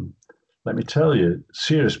 Let me tell you,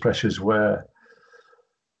 serious pressures where,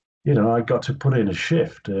 I got to put in a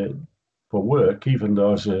shift for work, even though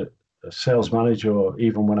I was a sales manager or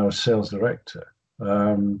even when I was sales director.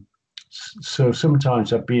 So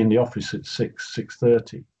sometimes I'd be in the office at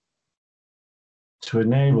 6:30 to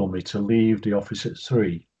enable me to leave the office at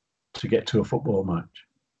 3 to get to a football match.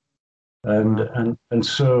 And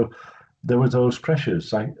so there were those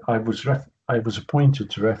pressures. I was appointed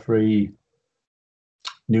to referee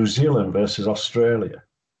New Zealand versus Australia,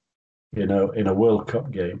 in a World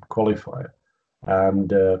Cup game qualifier,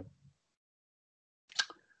 and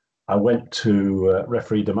I went to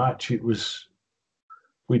referee the match. It was,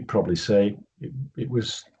 we'd probably say, it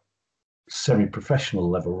was semi-professional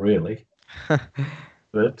level, really.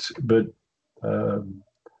 but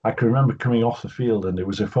I can remember coming off the field and there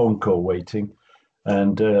was a phone call waiting,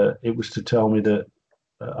 and it was to tell me that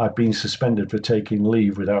I'd been suspended for taking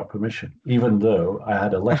leave without permission, even though I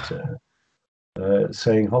had a letter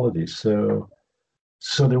saying holidays. So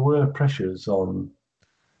there were pressures on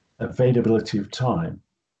availability of time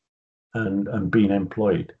and being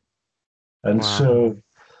employed. And so,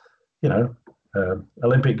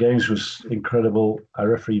 Olympic Games was incredible. I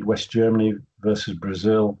refereed West Germany versus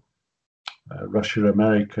Brazil, Russia,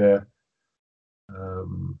 America.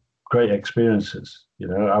 Great experiences.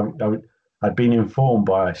 I'd been informed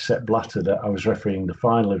by Sepp Blatter that I was refereeing the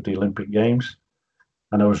final of the Olympic Games,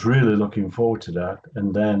 and I was really looking forward to that.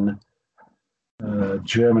 And then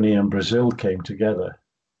Germany and Brazil came together,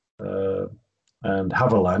 and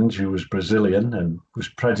Havelange, who was Brazilian and was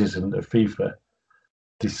president of FIFA,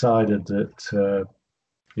 decided that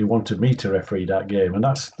he wanted me to referee that game, and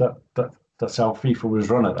that's how FIFA was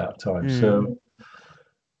run at that time. So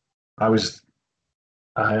I was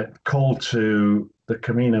called to the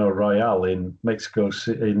Camino Real in Mexico,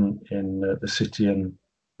 in the city, and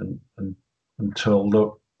told,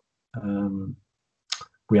 look,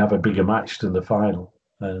 we have a bigger match than the final,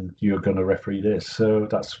 and you're going to referee this. So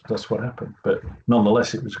that's what happened. But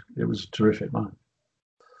nonetheless, it was a terrific match.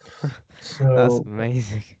 So That's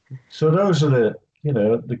amazing. So those are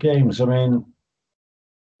the games. I mean,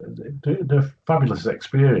 the fabulous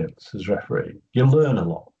experience as referee. You learn a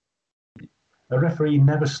lot. A referee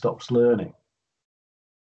never stops learning.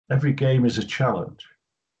 Every game is a challenge.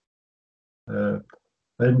 And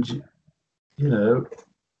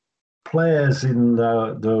players in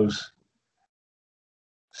those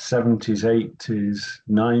 70s, 80s,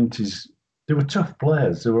 90s, they were tough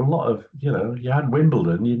players. There were a lot of, you had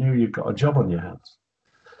Wimbledon, you knew you'd got a job on your hands.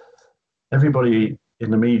 Everybody in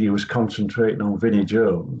the media was concentrating on Vinnie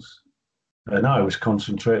Jones, and I was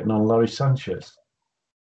concentrating on Larry Sanchez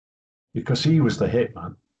because he was the hit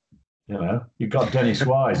man. You got Dennis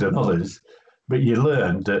Wise and others, but you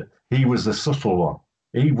learned that he was the subtle one.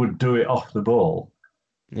 He would do it off the ball,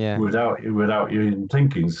 without you even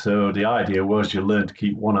thinking. So the idea was you learn to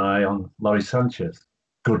keep one eye on Larry Sanchez.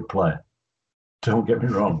 Good player. Don't get me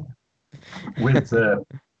wrong. With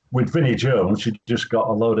Vinnie Jones, you just got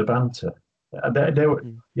a load of banter. They were,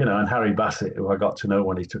 and Harry Bassett, who I got to know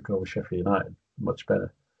when he took over Sheffield United, much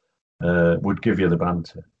better, would give you the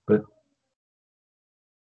banter. But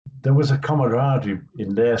there was a camaraderie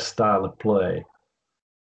in their style of play,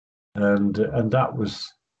 and that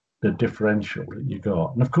was the differential that you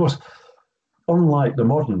got. And of course, unlike the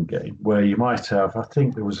modern game, where you might have, I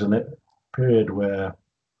think there was a period where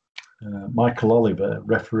Michael Oliver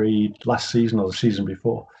refereed last season or the season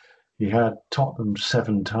before. He had Tottenham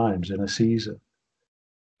 7 times in a season.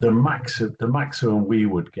 the maximum we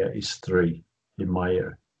would get is 3 in my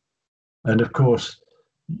era. And of course,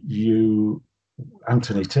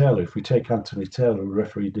 Anthony Taylor, if we take Anthony Taylor, who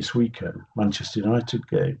refereed this weekend, Manchester United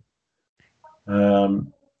game,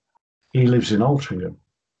 he lives in Altrincham.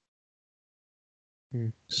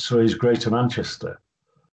 So he's Greater Manchester.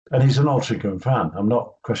 And he's an Altrincham fan. I'm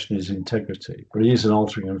not questioning his integrity, but he is an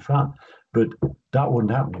Altrincham fan. But that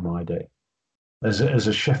wouldn't happen in my day. As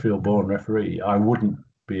a Sheffield-born referee, I wouldn't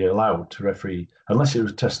be allowed to referee, unless it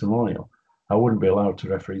was testimonial, I wouldn't be allowed to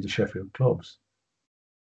referee the Sheffield clubs.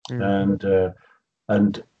 And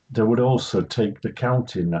they would also take the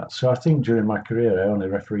count in that. So I think during my career, I only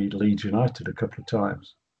refereed Leeds United a couple of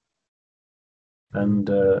times. And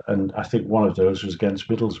I think one of those was against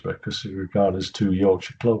Middlesbrough, because they're regarded as 2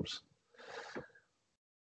 Yorkshire clubs.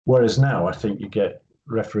 Whereas now, I think you get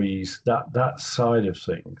referees, that side of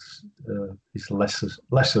things is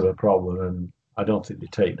less of a problem, and I don't think they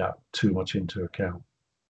take that too much into account.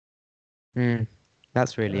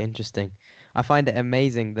 That's really interesting. I find it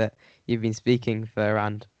amazing that you've been speaking for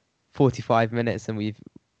around 45 minutes and we've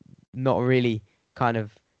not really kind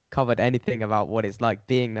of covered anything about what it's like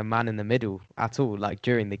being the man in the middle at all. Like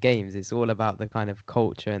during the games, it's all about the kind of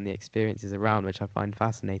culture and the experiences around, which I find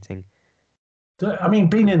fascinating. I mean,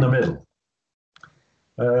 being in the middle.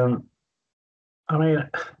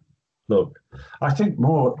 Look, I think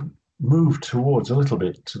more move towards a little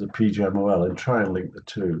bit to the PGMOL and try and link the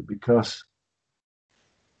two, because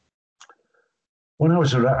when I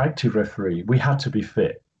was an active referee, we had to be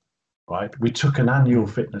fit, right? We took an annual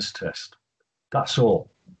fitness test. That's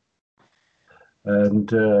all.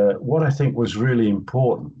 And what I think was really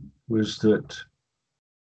important was that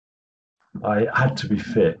I had to be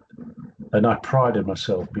fit, and I prided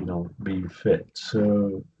myself on being fit.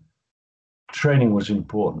 So training was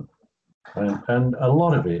important, and a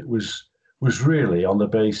lot of it was really on the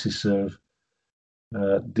basis of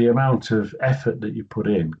the amount of effort that you put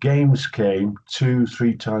in. Games came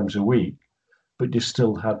 2-3 times a week, but you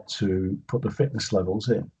still had to put the fitness levels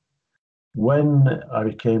in. When I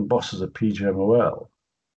became boss of the PGMOL,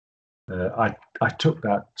 I took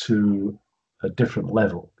that to a different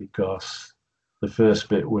level, because the first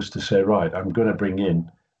bit was to say, right, I'm going to bring in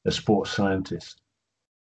a sports scientist.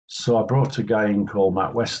 So I brought a guy in called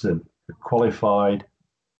Matt Weston, a qualified,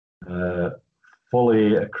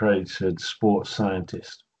 fully accredited sports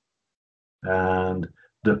scientist. And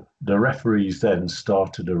the referees then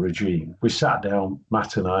started a regime. We sat down,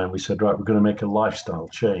 Matt and I, and we said, right, we're going to make a lifestyle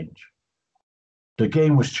change. The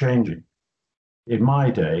game was changing. In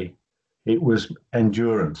my day, it was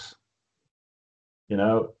endurance. You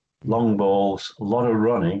know, long balls, a lot of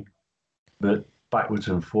running, but backwards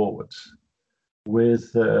and forwards.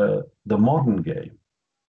 With the modern game,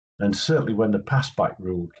 and certainly when the pass-back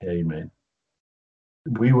rule came in,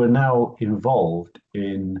 we were now involved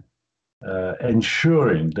in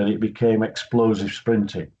ensuring that it became explosive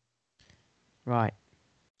sprinting. Right.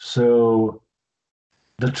 So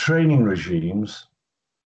the training regimes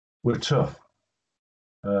were tough.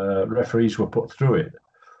 Referees were put through it.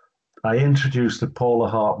 I introduced the polar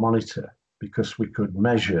heart monitor because we could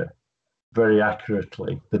measure very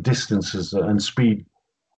accurately the distances and speed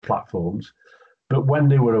platforms. But when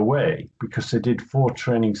they were away, because they did 4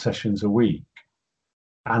 training sessions a week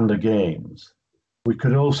and the games, we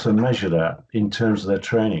could also measure that in terms of their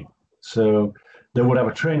training. So they would have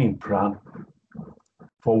a training plan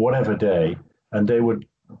for whatever day, and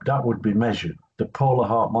that would be measured. The polar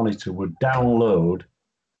heart monitor would download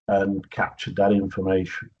and capture that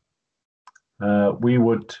information. We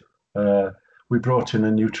brought in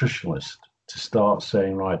a nutritionist to start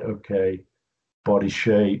saying, right, okay, body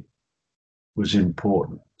shape was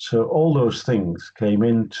important. So all those things came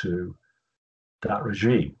into that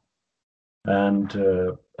regime. And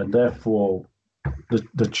therefore,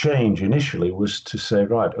 the change initially was to say,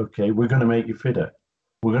 right, okay, we're going to make you fitter.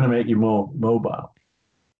 We're going to make you more mobile.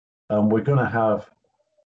 And we're going to have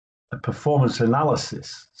a performance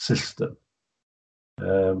analysis system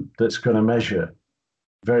that's going to measure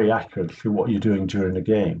very accurately what you're doing during the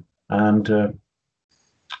game. And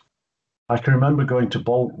I can remember going to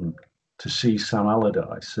Bolton to see Sam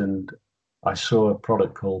Allardyce, and I saw a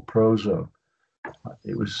product called Prozone.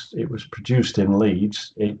 It was produced in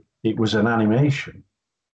Leeds. It was an animation,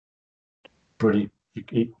 but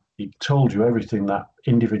it told you everything that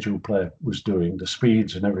individual player was doing, the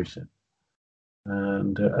speeds and everything.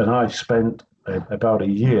 And I spent about a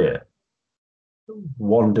year,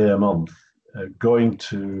 1 day a month, going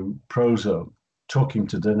to Prozone, talking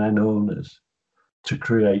to the then owners to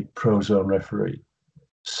create Prozone Referee.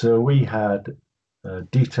 So we had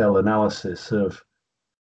detailed analysis of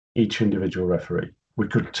each individual referee. we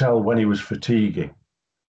could tell when he was fatiguing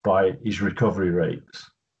by his recovery rates.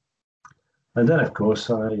 And then, of course,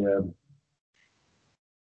 I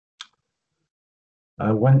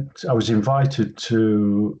was invited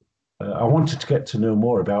to, I wanted to get to know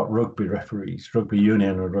more about rugby referees, rugby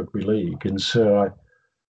union and rugby league. And so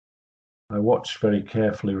I watched very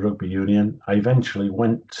carefully rugby union. I eventually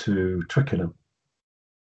went to Twickenham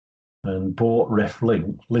and bought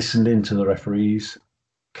RefLink, listened into the referees,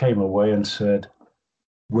 came away and said,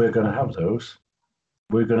 we're going to have those.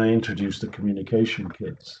 We're going to introduce the communication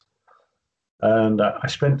kits. And I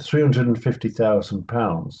spent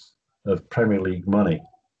 £350,000 of Premier League money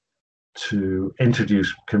to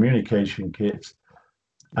introduce communication kits.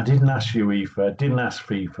 I didn't ask UEFA, I didn't ask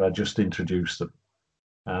FIFA, I just introduced them.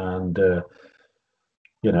 And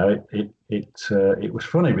it was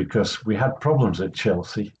funny because we had problems at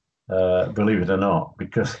Chelsea, believe it or not,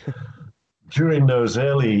 because during those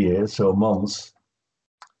early years or months,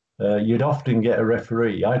 you'd often get a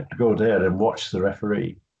referee. I'd go there and watch the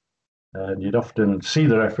referee, and you'd often see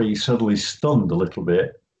the referee suddenly stunned a little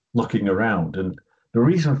bit, looking around. And the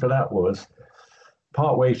reason for that was,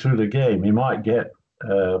 partway through the game, he might get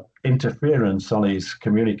interference on his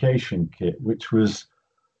communication kit, which was,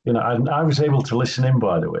 and I was able to listen in,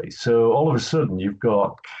 by the way. So all of a sudden, you've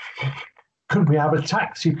got, could we have a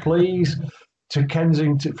taxi, please, to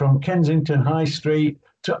Kensington, from Kensington High Street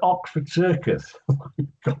to Oxford Circus?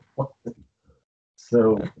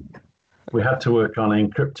 So we had to work on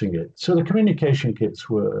encrypting it. So the communication kits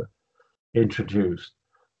were introduced,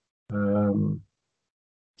 and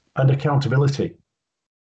accountability,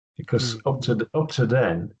 because up to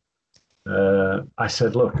then, I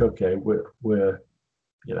said, look, okay, we're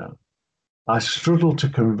I struggled to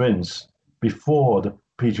convince before the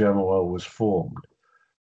PGMOL was formed.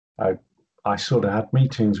 I sort of had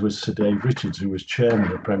meetings with Sir Dave Richards, who was chairman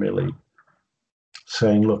of the Premier League,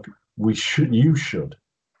 saying, look, you should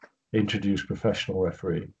introduce professional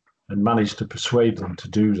refereeing, and managed to persuade them to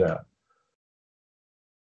do that.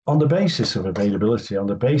 On the basis of availability, on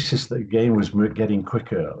the basis that the game was getting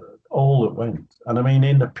quicker, all that went. And I mean,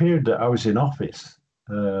 in the period that I was in office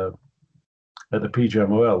at the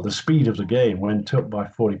PGMOL, the speed of the game went up by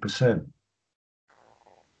 40%.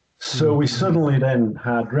 So we suddenly then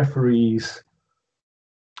had referees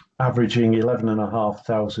averaging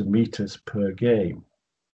 11,500 meters per game.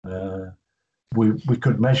 We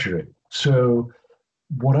could measure it. So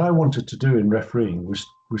what I wanted to do in refereeing was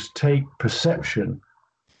take perception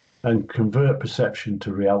and convert perception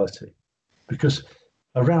to reality. Because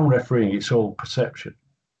around refereeing, it's all perception,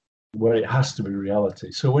 where it has to be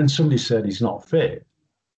reality. So when somebody said he's not fit,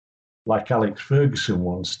 like Alex Ferguson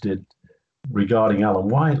once did regarding Alan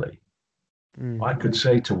Wiley, I could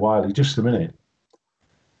say to Wiley, just a minute,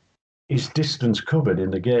 his distance covered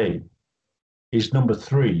in the game is number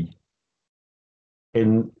 3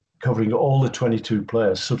 in covering all the 22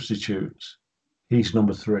 players, substitutes. He's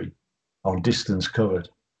number 3 on distance covered.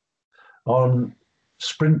 On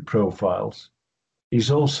sprint profiles,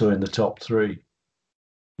 he's also in the top 3.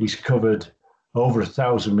 He's covered over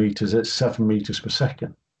 1,000 meters at 7 meters per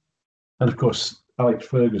second. And of course, Alex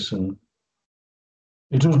Ferguson,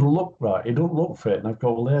 it doesn't look right. He don't look fit. And I've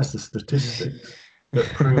got, well, there's the statistics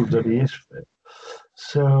that prove that he is fit.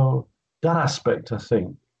 So that aspect, I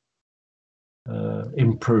think,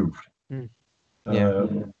 improved. And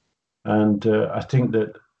I think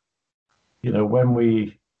that,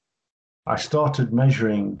 when I started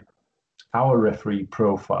measuring our referee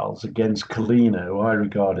profiles against Collina, who I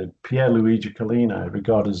regarded, Pierluigi Collina, I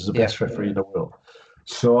regarded as the best referee in the world.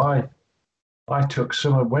 So I took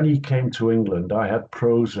some of, when he came to England, I had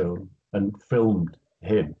Prozone and filmed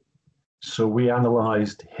him. So we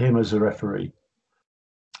analysed him as a referee.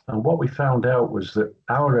 And what we found out was that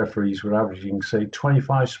our referees were averaging, say,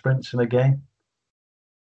 25 sprints in a game.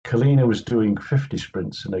 Collina was doing 50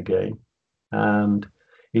 sprints in a game. And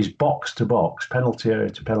his box to box, penalty area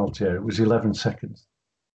to penalty area, was 11 seconds.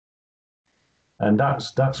 And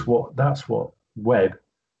that's what Webb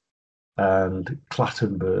and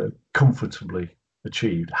Clattenburg comfortably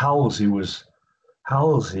achieved. Mark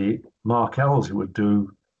Halsey would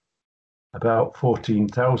do about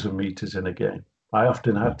 14,000 meters in a game. I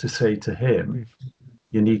often had to say to him,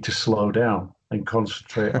 you need to slow down and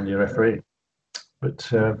concentrate on your referee. But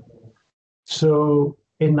so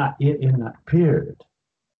in that period,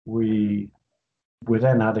 we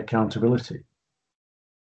then had accountability,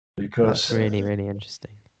 because that's really, really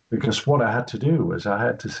interesting. Because what I had to do was I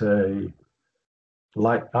had to say,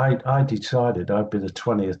 like I decided I'd be the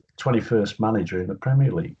 21st manager in the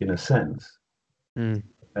Premier League in a sense.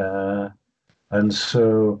 And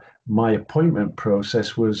so my appointment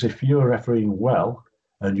process was, if you're refereeing well,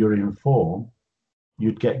 and you're in form,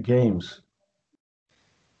 you'd get games.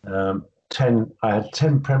 I had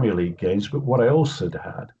 10 Premier League games, but what I also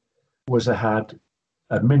had was I had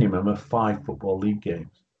a minimum of 5 Football League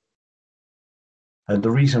games. And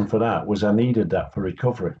the reason for that was I needed that for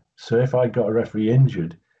recovery. So if I got a referee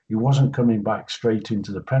injured, he wasn't coming back straight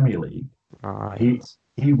into the Premier League. Right.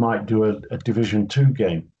 He might do a Division 2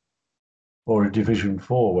 game or a Division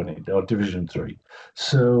 4 or Division 3.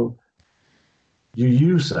 So you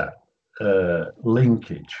use that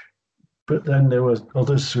linkage. But then there were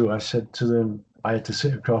others who I said to them, I had to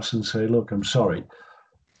sit across and say, look, I'm sorry,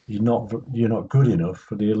 you're not good enough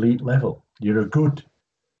for the elite level. You're a good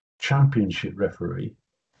championship referee,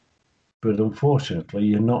 but unfortunately,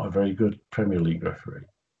 you're not a very good Premier League referee.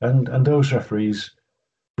 And those referees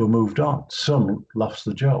were moved on. Some lost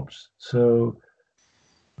their jobs. So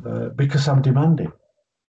because I'm demanding,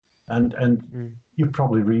 and you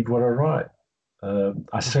probably read what I write.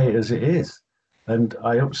 I say it as it is, and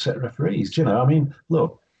I upset referees. I mean,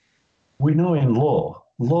 look, we know in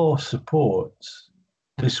law supports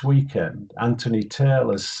this weekend Anthony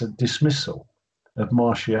Taylor's dismissal of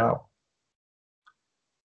Martial.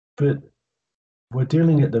 But we're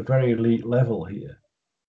dealing at the very elite level here.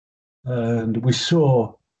 And we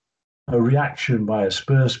saw a reaction by a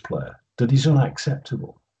Spurs player that is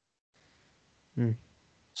unacceptable.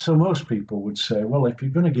 So most people would say, well, if you're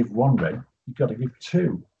going to give 1 red, you've got to give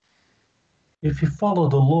 2. If you follow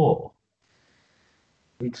the law,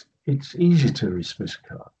 it's easy to dismiss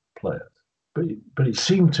players. But it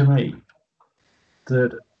seemed to me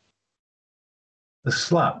that the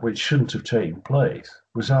slap, which shouldn't have taken place,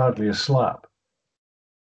 was hardly a slap.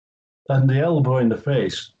 And the elbow in the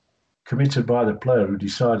face committed by the player who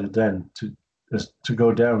decided then to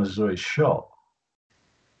go down as though he's shot.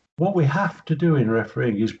 What we have to do in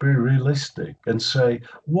refereeing is be realistic and say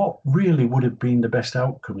what really would have been the best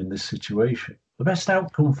outcome in this situation. The best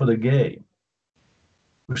outcome for the game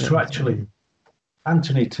was to actually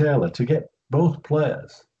Anthony Taylor to get both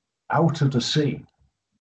players out of the scene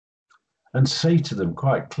and say to them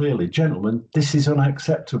quite clearly, gentlemen, this is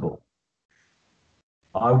unacceptable.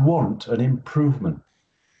 I want an improvement.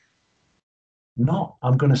 Not,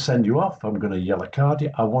 I'm going to send you off, I'm going to yellow card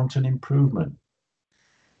you. I want an improvement.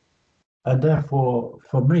 And therefore,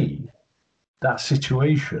 for me, that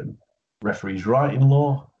situation, referee's right in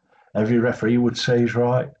law, every referee would say is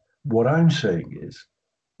right. What I'm saying is,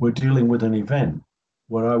 we're dealing with an event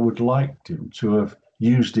where I would like him to have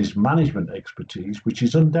used his management expertise, which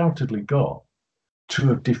he's undoubtedly got, to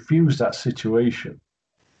have diffused that situation,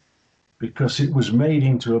 because it was made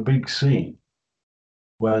into a big scene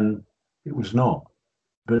when it was not.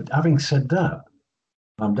 But having said that,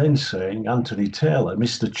 I'm then saying Anthony Taylor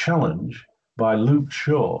missed a challenge by Luke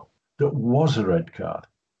Shaw that was a red card.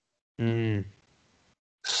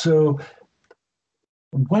 So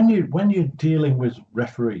when you're dealing with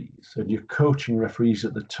referees and you're coaching referees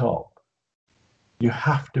at the top, you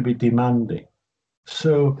have to be demanding.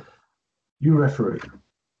 So you referee,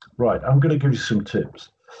 right? I'm going to give you some tips.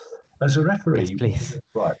 As a referee, yes, please.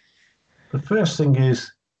 Right. The first thing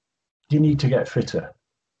is you need to get fitter.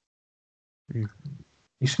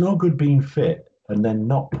 It's no good being fit and then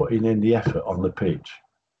not putting in the effort on the pitch.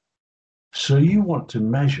 So you want to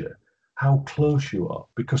measure how close you are,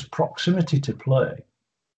 because proximity to play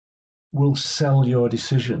will sell your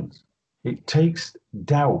decisions. It takes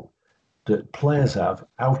doubt that players have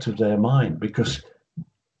out of their mind, because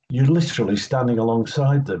you're literally standing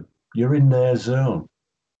alongside them. You're in their zone.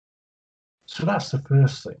 So that's the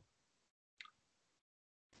first thing.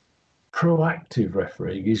 Proactive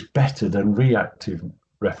refereeing is better than reactive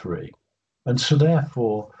refereeing. And so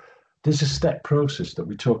therefore, there's a step process that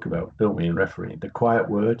we talk about, don't we, in refereeing? The quiet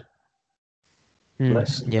word.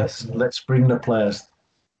 Let's bring the players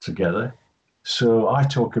together. So I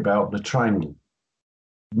talk about the triangle.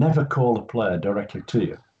 Never call a player directly to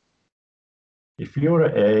you. If you're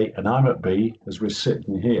at A and I'm at B, as we're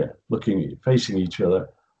sitting here, looking at you, facing each other,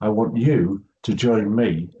 I want you to join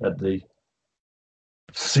me at the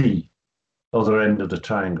C, other end of the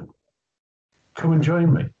triangle. Come and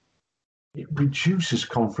join me. It reduces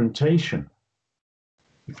confrontation.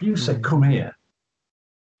 If you say, come here,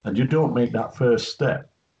 and you don't make that first step,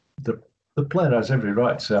 the player has every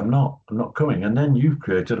right to say, I'm not coming. And then you've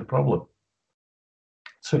created a problem.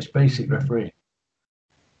 So it's basic refereeing.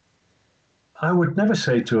 I would never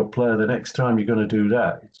say to a player, the next time you're going to do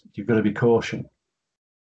that, you've got to be cautious.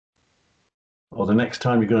 Or the next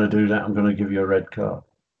time you're going to do that, I'm going to give you a red card.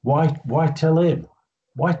 Why tell him?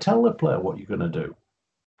 Why tell the player what you're going to do?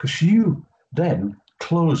 Because you then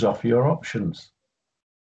close off your options.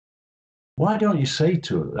 Why don't you say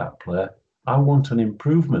to that player, I want an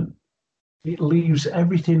improvement. It leaves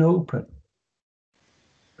everything open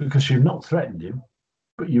because you've not threatened him,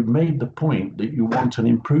 but you've made the point that you want an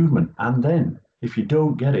improvement. And then if you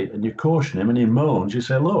don't get it and you caution him and he moans, you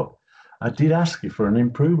say, look, I did ask you for an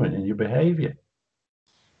improvement in your behaviour.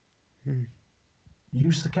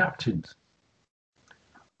 Use the captains.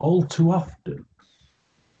 All too often,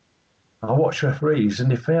 I watch referees and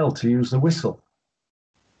they fail to use the whistle.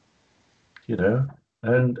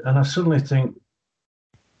 And I suddenly think,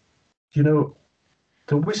 the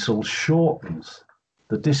whistle shortens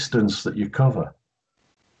the distance that you cover.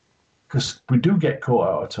 Because we do get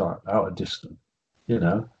caught out of distance,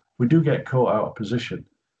 we do get caught out of position.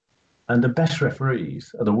 And the best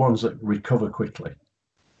referees are the ones that recover quickly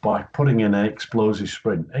by putting in an explosive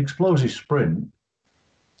sprint. Explosive sprint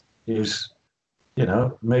is,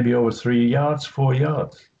 maybe over 3 yards, 4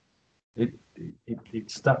 yards.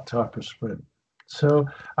 It's that type of sprint. So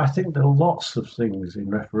I think there are lots of things in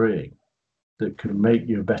refereeing that can make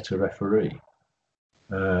you a better referee.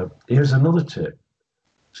 Here's another tip.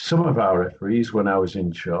 Some of our referees, when I was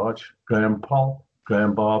in charge, Graham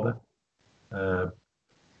Barber,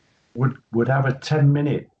 would have a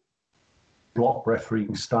 10-minute block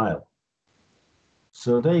refereeing style.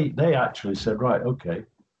 So they actually said, right, okay,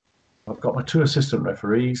 I've got my 2 assistant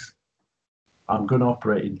referees. I'm going to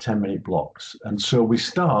operate in 10-minute blocks. And so we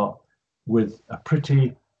start with a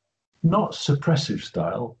pretty, not suppressive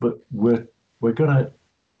style, but we're going to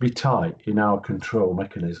be tight in our control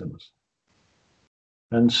mechanisms.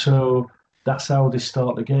 And so that's how they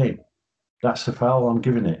start the game. That's the foul, I'm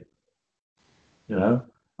giving it.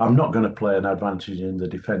 I'm not going to play an advantage in the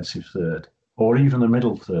defensive third or even the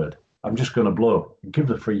middle third. I'm just going to blow and give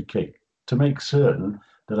the free kick to make certain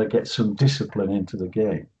that I get some discipline into the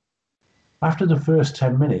game. After the first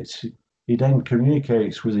 10 minutes, he then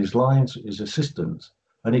communicates with his lines, his assistants,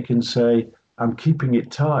 and he can say, I'm keeping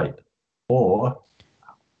it tight, or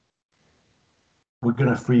we're going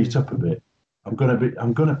to free it up a bit. I'm going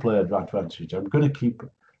to play advantage. I'm going to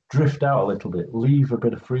drift out a little bit, leave a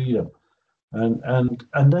bit of freedom. And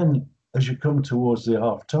then as you come towards the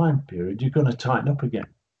half-time period, you're going to tighten up again.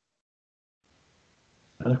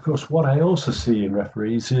 And of course, what I also see in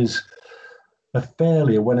referees is a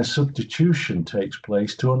failure when a substitution takes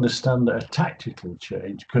place to understand that a tactical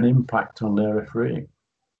change can impact on their refereeing.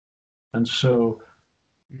 And so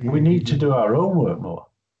we need to do our own work more.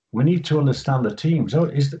 We need to understand the teams. Oh,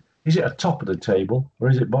 is it at top of the table or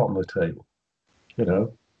is it bottom of the table?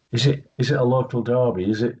 Is it a local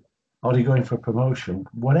derby? Are they going for promotion?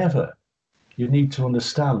 Whatever. You need to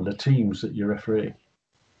understand the teams that you're refereeing.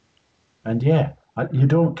 And you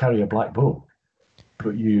don't carry a black book,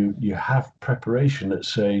 but you have preparation that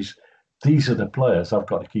says, these are the players I've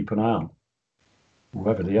got to keep an eye on,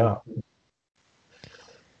 whoever they are.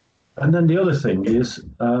 And then the other thing is,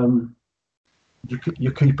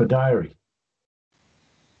 you keep a diary.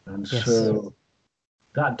 And yes. So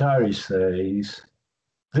that diary says,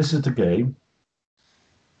 this is the game.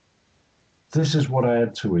 This is what I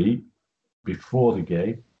had to eat before the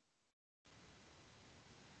game.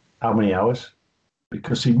 How many hours?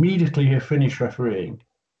 Because immediately you finish refereeing,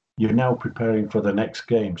 you're now preparing for the next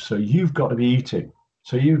game. So you've got to be eating.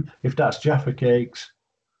 So if that's Jaffa cakes,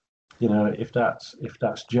 if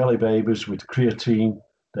that's jelly babies with creatine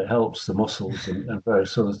that helps the muscles and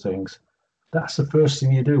various other things, that's the first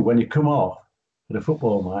thing you do when you come off at a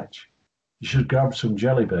football match. You should grab some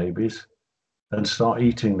jelly babies and start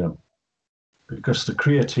eating them, because the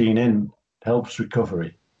creatine in helps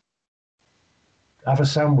recovery. Have a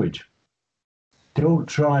sandwich. Don't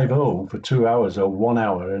drive home for 2 hours or 1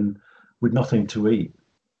 hour and with nothing to eat.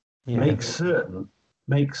 Yeah. Make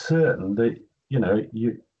certain that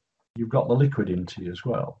you've got the liquid into you as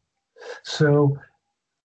well. So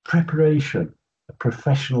preparation, a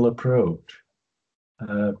professional approach,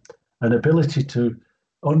 an ability to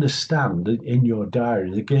understand in your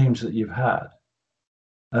diary the games that you've had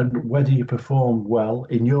and whether you performed well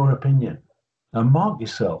in your opinion, and mark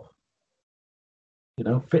yourself.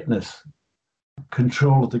 Fitness,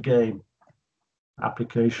 control of the game,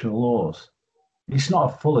 application of laws. It's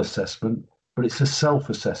not a full assessment, but it's a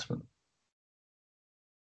self-assessment.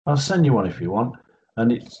 I'll send you one if you want,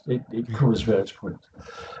 and it covers various points.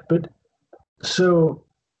 But so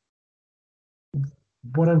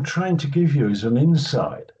what I'm trying to give you is an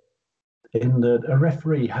insight in that a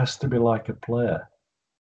referee has to be like a player.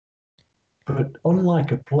 But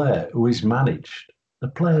unlike a player who is managed, the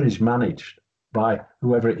player is managed by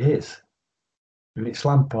whoever it is. If it's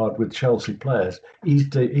Lampard with Chelsea players, he's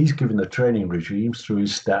given the training regimes through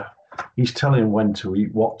his staff. He's telling them when to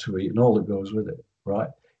eat, what to eat, and all that goes with it, right?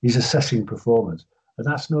 He's assessing performance. And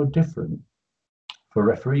that's no different for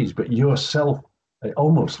referees, but you're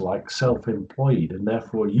almost like self-employed, and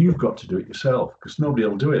therefore you've got to do it yourself because nobody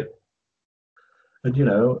will do it. And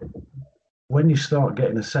when you start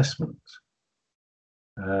getting assessments,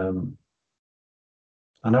 and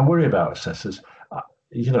I worry about assessors.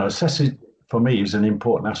 Assessing for me is an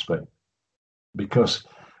important aspect because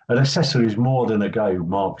an assessor is more than a guy who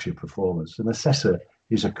marks your performance. An assessor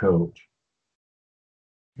is a coach,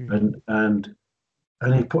 and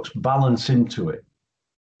he puts balance into it.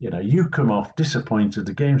 You come off disappointed,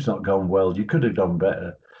 the game's not gone well, you could have done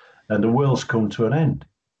better, and the world's come to an end.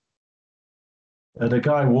 And a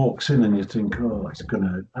guy walks in and you think, oh, it's going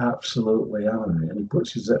to absolutely hammer me. And he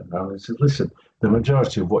puts his head down and says, listen, the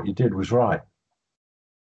majority of what you did was right.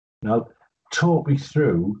 Now, talk me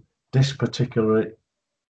through this particular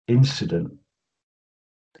incident.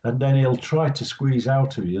 And then he'll try to squeeze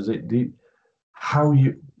out of you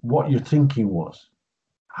what your thinking was,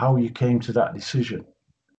 how you came to that decision.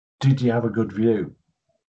 Did you have a good view?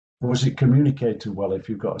 Was it communicated well if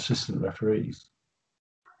you've got assistant referees?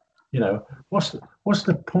 What's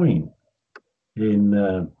the point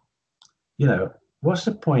in what's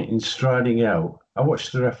the point in striding out? I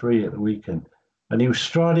watched the referee at the weekend, and he was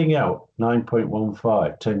striding out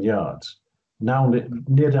 9.15, 10 yards, now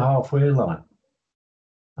near the halfway line.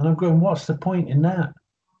 And I'm going, what's the point in that?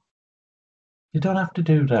 You don't have to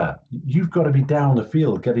do that. You've got to be down the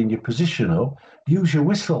field, getting your position up, use your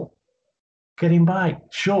whistle, get him back,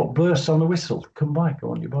 short bursts on the whistle, come back, I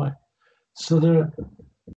want you back. So there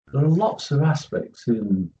are lots of aspects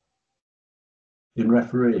in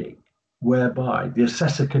refereeing whereby the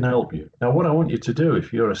assessor can help you. Now, what I want you to do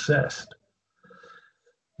if you're assessed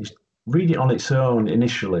is read it on its own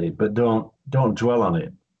initially, but don't dwell on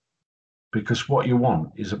it, because what you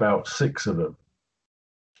want is about 6 of them,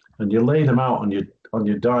 and you lay them out on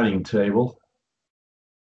your dining table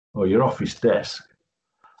or your office desk,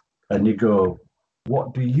 and you go,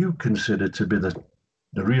 what do you consider to be the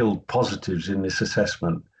real positives in this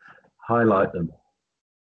assessment? Highlight them.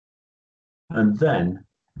 And then,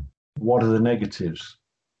 what are the negatives?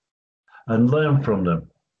 And learn from them.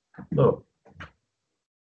 Look,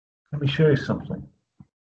 let me show you something.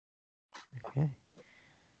 Okay.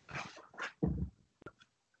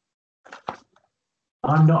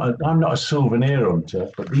 I'm not a souvenir hunter,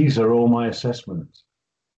 but these are all my assessments.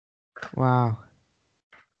 Wow.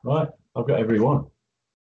 Right? I've got every one.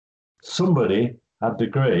 Somebody had the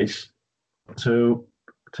grace to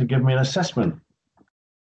give me an assessment.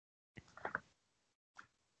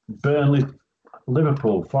 Burnley,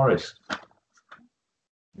 Liverpool, Forest,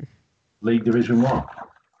 League Division 1.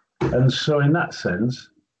 And so in that sense,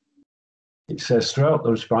 it says throughout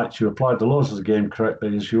those fights you applied the laws of the game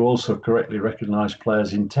correctly, as you also correctly recognised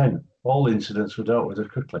players' intent. All incidents were dealt with as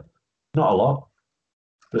quickly. Not a lot,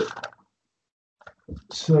 but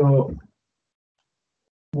so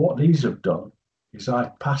what these have done is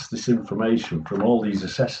I've passed this information from all these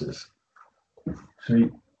assessors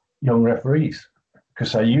to young referees,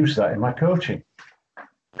 because I use that in my coaching.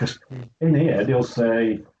 Because in here they'll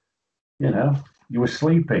say, you were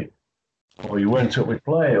sleeping, or you weren't up with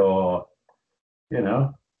play, or I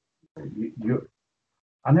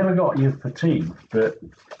never got you fatigue, but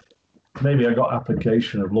maybe I got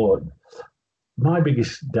application of law. My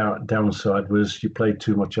biggest downside was you played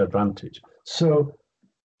too much advantage. So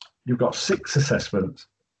you've got 6 assessments,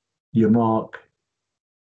 you mark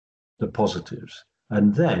the positives,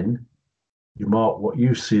 and then you mark what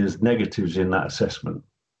you see as negatives in that assessment,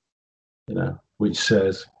 which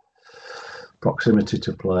says proximity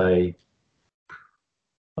to play,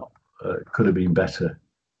 could have been better,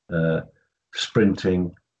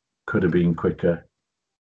 sprinting could have been quicker.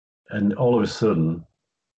 And all of a sudden,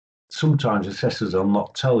 sometimes assessors will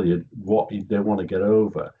not tell you what they want to get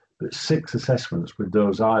over, but 6 assessments with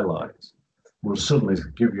those highlights will suddenly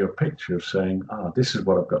give you a picture of saying, this is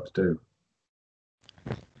what I've got to do.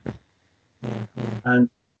 And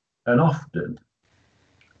often,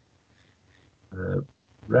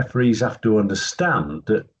 referees have to understand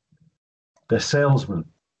that they're salesmen.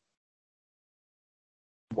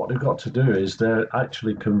 What they've got to do is they're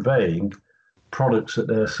actually conveying products that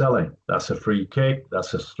they're selling. That's a free kick,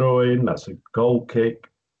 that's a throw-in, that's a goal kick,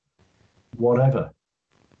 whatever.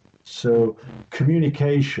 So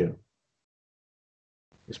communication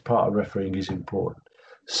as part of refereeing is important.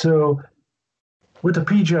 So with the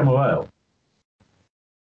PGMOL,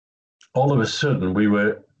 all of a sudden we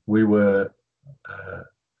were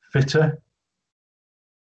fitter,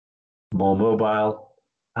 more mobile,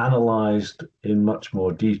 analysed in much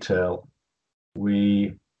more detail.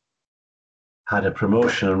 We had a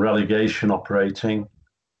promotion and relegation operating,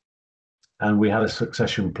 and we had a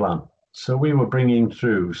succession plan. So we were bringing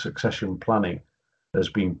through succession planning as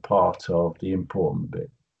being part of the important bit.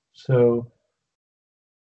 So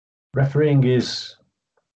refereeing is,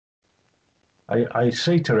 I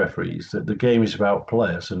say to referees that the game is about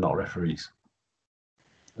players and not referees.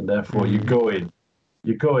 And therefore you go in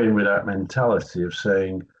with that mentality of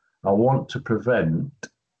saying, I want to prevent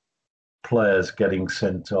players getting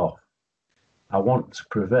sent off. I want to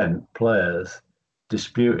prevent players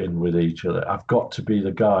disputing with each other. I've got to be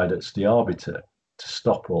the guy that's the arbiter to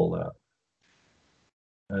stop all that.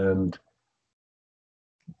 And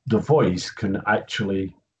the voice can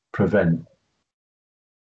actually prevent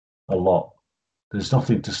a lot. There's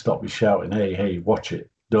nothing to stop you shouting, hey, watch it,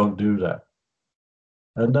 don't do that.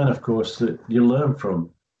 And then, of course, you learn from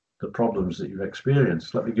the problems that you've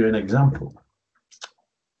experienced. Let me give you an example.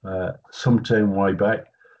 Some time way back,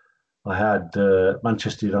 I had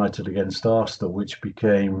Manchester United against Arsenal, which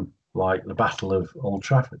became like the Battle of Old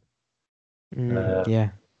Trafford.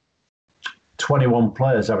 21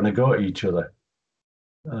 players having a go at each other.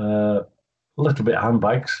 A little bit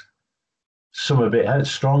handbags, some a bit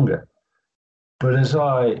stronger. But as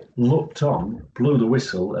I looked on, blew the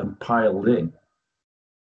whistle and piled in,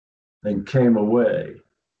 and came away,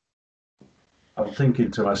 I'm thinking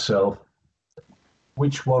to myself,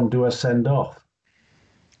 which one do I send off?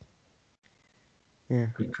 Yeah.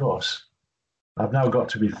 Because I've now got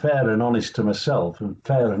to be fair and honest to myself and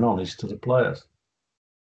fair and honest to the players.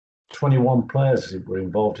 21 players were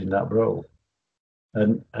involved in that brawl.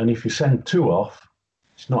 And if you send 2 off,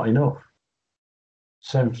 it's not enough.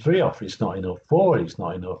 Send 3 off, it's not enough. 4, it's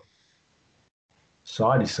not enough. So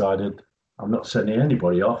I decided I'm not sending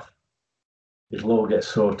anybody off. It'll all get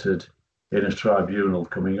sorted in a tribunal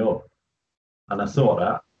coming up. And I thought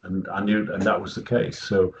that, and I knew, and that was the case.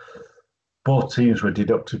 So both teams were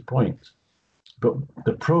deducted points. But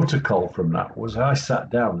the protocol from that was I sat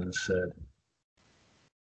down and said,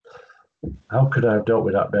 how could I have dealt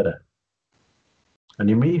with that better? And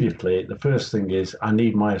immediately, the first thing is I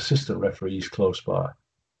need my assistant referees close by.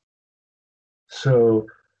 So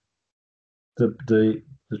the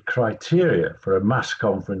criteria for a mass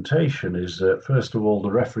confrontation is that, first of all, the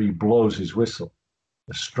referee blows his whistle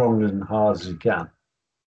as strong and hard as he can.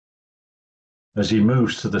 As he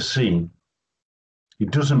moves to the scene, he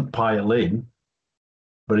doesn't pile in,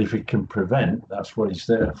 but if he can prevent, that's what he's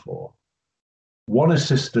there for. One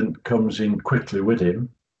assistant comes in quickly with him,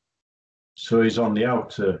 so he's on the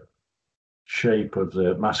outer shape of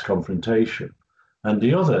the mass confrontation. And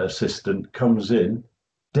the other assistant comes in,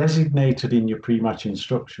 designated in your pre-match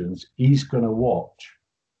instructions, he's going to watch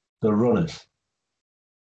the runners.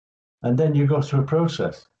 And then you go through a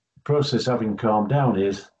process. The process, having calmed down,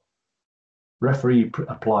 is referee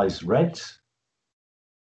applies reds.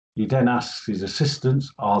 He then asks his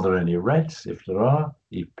assistants, are there any reds? If there are,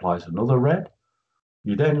 he applies another red.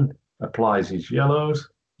 He then applies his yellows,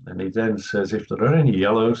 and he then says, if there are any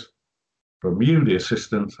yellows, from you, the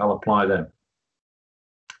assistants, I'll apply them.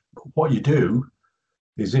 What you do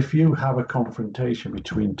is if you have a confrontation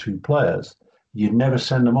between 2 players, you never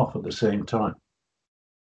send them off at the same time.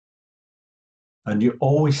 And you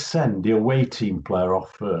always send the away team player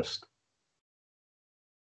off first.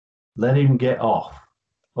 Let him get off,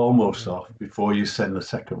 almost off, before you send the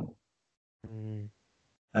second one.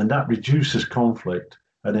 And that reduces conflict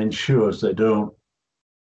and ensures they don't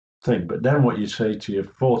think. But then what you say to your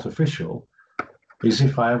 4th official is,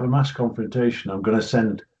 if I have a mass confrontation, I'm going to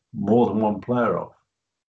send more than 1 player off.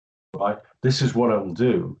 Right? This is what I will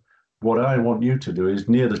do. What I want you to do is,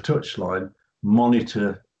 near the touchline,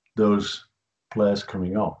 monitor those players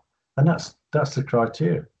coming off. And that's the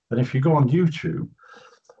criteria. And if you go on YouTube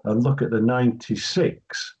and look at the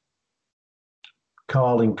 96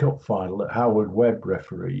 Carling Cup final that Howard Webb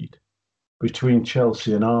refereed between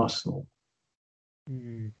Chelsea and Arsenal,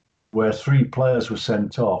 where 3 players were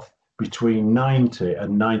sent off between 90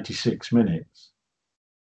 and 96 minutes,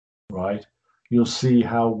 right? You'll see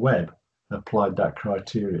how Webb applied that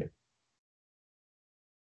criteria.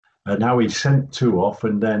 And how he sent 2 off,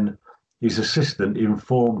 and then his assistant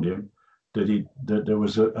informed him that there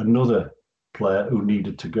was another player who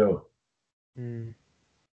needed to go. And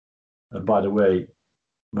by the way,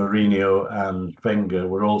 Mourinho and Wenger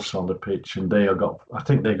were also on the pitch, and I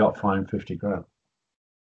think they got fined 50 grand.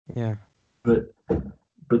 Yeah. But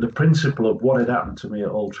the principle of what had happened to me at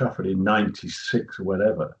Old Trafford in 96 or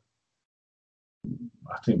whatever,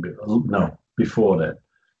 I think, no, before that,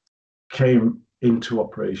 came into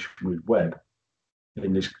operation with Webb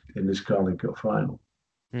in this Carling Cup final.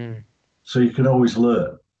 So you can always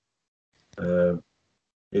learn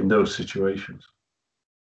in those situations.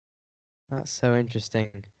 That's so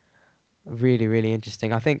interesting. Really, really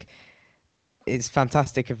interesting. I think it's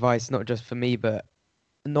fantastic advice, not just for me, but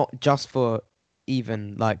not just for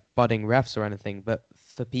even like budding refs or anything, but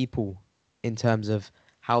for people in terms of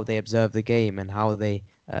how they observe the game and how they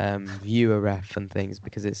view a ref and things,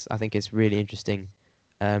 because I think it's really interesting.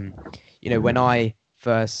 Um, when I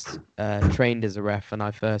first trained as a ref and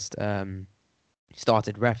I first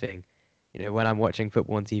started refing, when I'm watching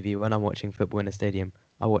football on TV, when I'm watching football in a stadium,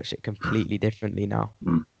 I watch it completely differently now,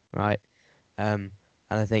 Mm. right? And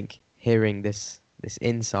I think hearing this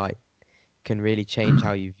insight can really change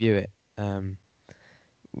how you view it.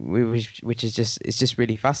 Which is just it's just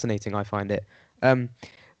really fascinating. I find it.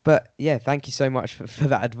 But yeah, thank you so much for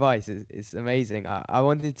that advice. It's amazing. I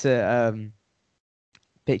wanted to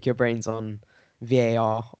pick your brains on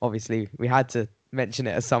VAR. Obviously, we had to mention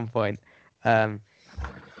it at some point. Um,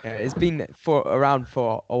 it's been around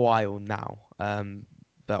for a while now.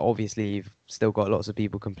 But obviously, you've still got lots of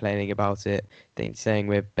people complaining about it, saying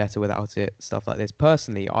we're better without it, stuff like this.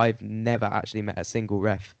 Personally, I've never actually met a single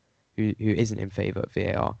ref who isn't in favour of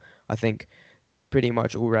VAR. I think pretty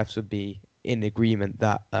much all refs would be in agreement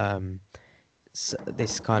that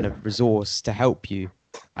this kind of resource to help you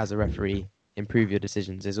as a referee improve your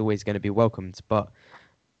decisions is always going to be welcomed. But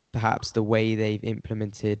perhaps the way they've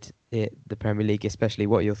implemented it, the Premier League especially,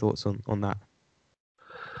 what are your thoughts on that?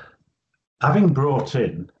 Having brought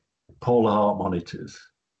in polar heart monitors,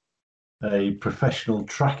 a professional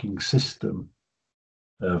tracking system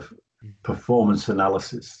of performance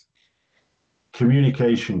analysis,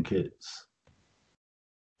 communication kits,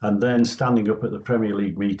 and then standing up at the Premier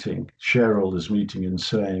League meeting, shareholders meeting, and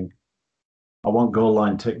saying, I want goal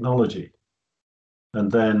line technology.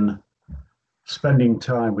 And then spending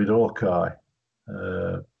time with Orkai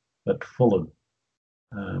at Fulham,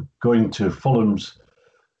 going to Fulham's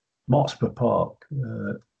Motspur Park,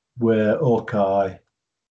 where Orkai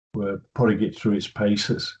were putting it through its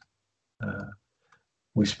paces.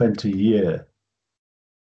 We spent a year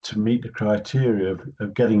to meet the criteria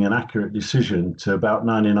of getting an accurate decision to about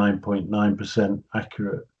 99.9%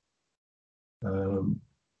 accurate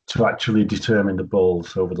to actually determine the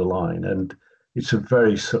balls over the line. And it's a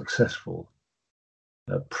very successful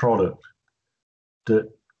product that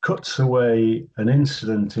cuts away an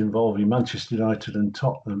incident involving Manchester United and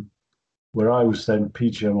Tottenham, where I was then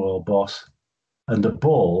PGMOL boss, and the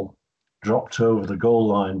ball dropped over the goal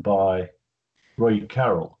line by Roy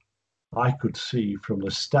Carroll. I could see from the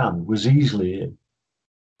stand was easily in,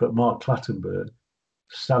 but Mark Clattenburg,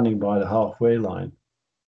 standing by the halfway line,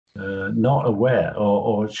 not aware,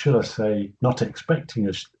 or should I say, not expecting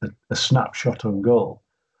a snapshot on goal.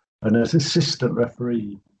 And as assistant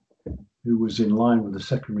referee, who was in line with the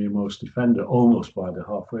secondary most defender, almost by the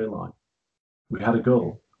halfway line, we had a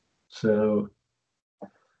goal. So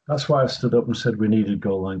that's why I stood up and said we needed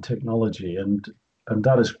goal line technology, and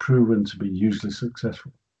that has proven to be hugely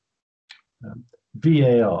successful.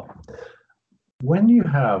 VAR. When you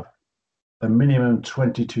have a minimum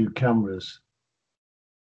 22 cameras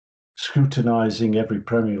scrutinizing every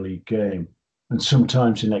Premier League game, and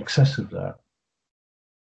sometimes in excess of that,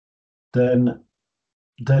 then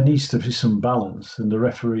there needs to be some balance. And the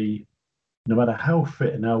referee, no matter how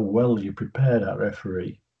fit and how well you prepare that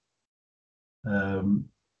referee,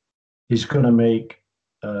 is going to make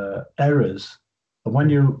errors. And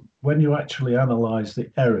when you actually analyze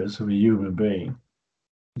the errors of a human being,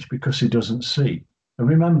 it's because he doesn't see. And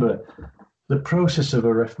remember, the process of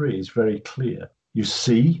a referee is very clear. You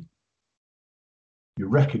see, you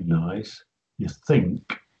recognize, you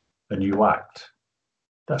think, and you act.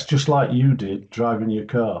 That's just like you did driving your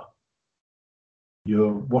car.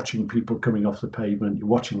 You're watching people coming off the pavement, you're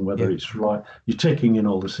watching whether it's right, you're taking in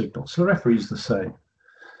all the signals. So the referee's the same.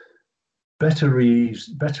 Better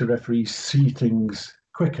referees see things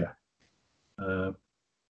quicker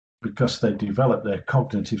because they develop their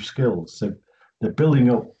cognitive skills. They're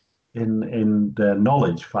building up in their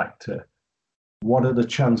knowledge factor. What are the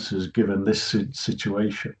chances given this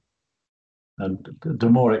situation? And the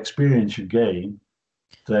more experience you gain,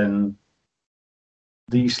 then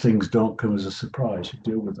these things don't come as a surprise. You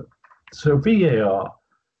deal with them. So VAR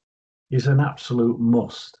is an absolute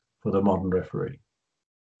must for the modern referee,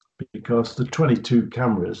 because the 22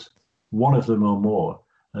 cameras, one of them or more,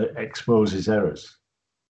 exposes errors.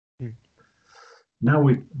 Now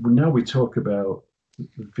we talk about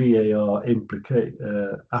VAR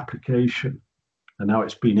application and how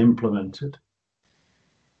it's been implemented.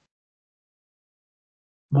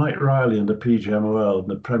 Mike Riley and the PGMOL and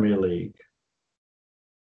the Premier League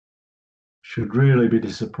should really be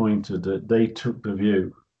disappointed that they took the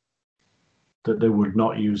view that they would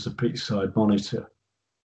not use the pitch side monitor.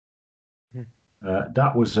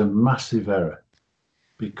 That was a massive error,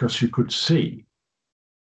 because you could see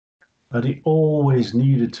that it always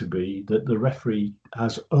needed to be that the referee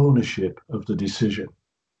has ownership of the decision.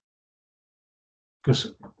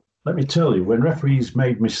 Because let me tell you, when referees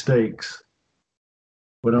made mistakes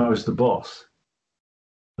when I was the boss,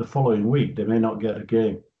 the following week they may not get a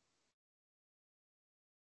game.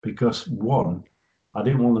 Because one, I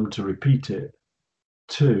didn't want them to repeat it.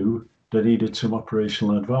 Two, they needed some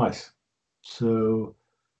operational advice. So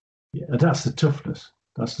yeah, that's the toughness.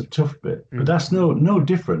 That's the tough bit. But that's no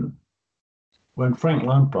different when Frank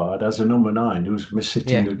Lampard has a number 9 who's missing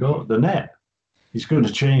the net. He's going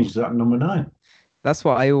to change that number 9. That's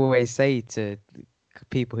what I always say to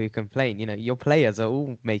people who complain. Your players are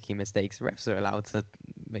all making mistakes. Refs are allowed to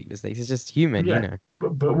make mistakes. It's just human,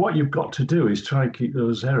 But what you've got to do is try and keep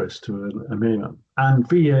those errors to a minimum. And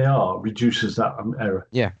VAR reduces that error.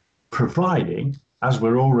 Yeah. Providing, as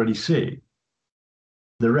we're already seeing,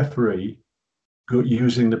 the referee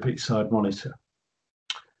using the pitch side monitor.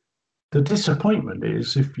 The disappointment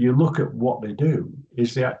is, if you look at what they do,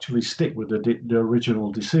 is they actually stick with the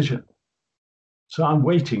original decision. So I'm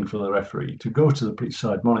waiting for the referee to go to the pitch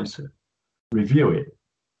side monitor, review it,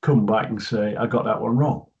 come back and say, I got that one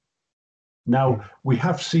wrong. Now, we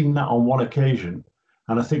have seen that on one occasion,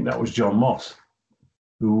 and I think that was John Moss,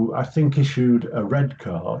 who I think issued a red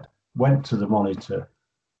card, went to the monitor,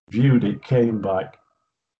 viewed it, came back,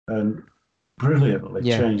 and brilliantly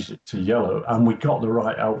changed it to yellow, and we got the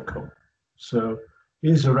right outcome. So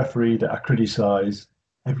here's a referee that I criticise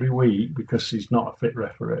every week because he's not a fit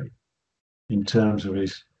referee in terms of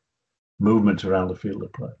his movement around the field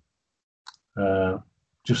of play.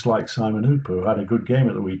 Just like Simon Hooper, who had a good game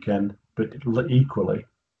at the weekend, but equally,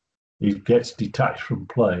 he gets detached from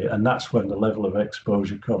play, and that's when the level of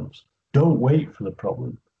exposure comes. Don't wait for the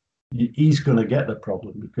problem. He's going to get the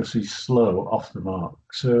problem because he's slow off the mark.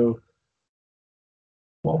 So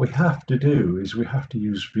what we have to do is we have to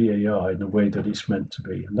use VAR in the way that it's meant to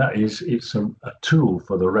be. And that is, it's a tool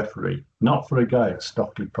for the referee, not for a guy at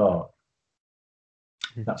Stockley Park.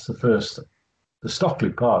 That's the first thing. The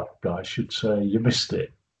Stockley Park guy should say, you missed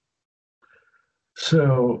it.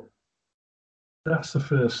 So that's the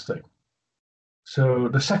first thing. So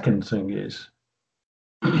the second thing is,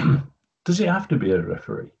 does it have to be a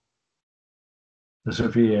referee? There's a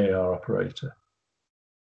VAR operator.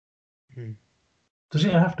 Does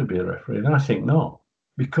it have to be a referee? And I think not.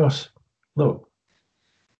 Because, look,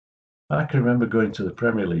 I can remember going to the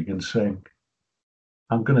Premier League and saying,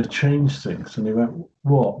 I'm going to change things. And they went,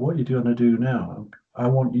 what? What are you going to do now? I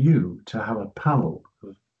want you to have a panel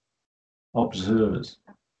of observers.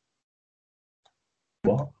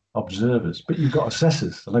 What? Observers. But you've got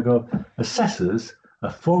assessors. And I go, assessors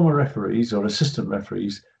are former referees or assistant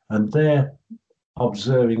referees, and they're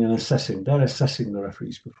observing and assessing. They're assessing the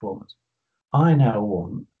referee's performance. I now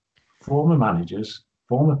want former managers,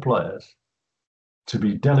 former players to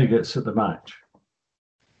be delegates at the match.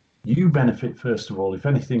 You benefit, first of all, if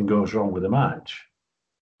anything goes wrong with the match.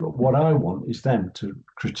 But what I want is them to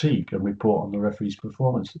critique and report on the referee's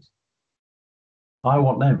performances. I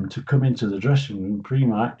want them to come into the dressing room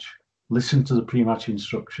pre-match, listen to the pre-match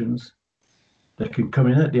instructions. They can come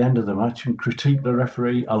in at the end of the match and critique the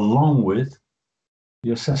referee along with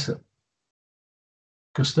the assessor.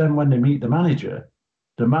 Because then when they meet the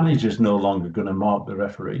manager's no longer going to mark the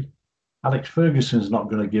referee. Alex Ferguson's not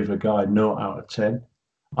going to give a guy note out of 10.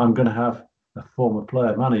 I'm going to have a former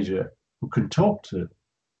player manager who can talk to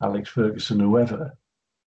Alex Ferguson, whoever,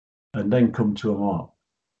 and then come to a mark.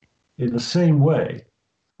 In the same way,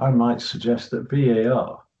 I might suggest that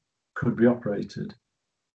VAR could be operated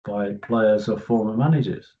by players or former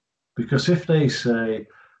managers. Because if they say,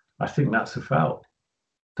 I think that's a foul,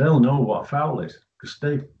 they'll know what a foul is because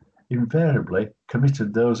they've invariably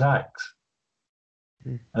committed those acts.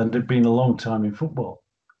 And they've been a long time in football.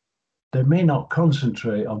 They may not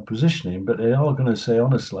concentrate on positioning, but they are going to say,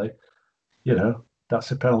 honestly,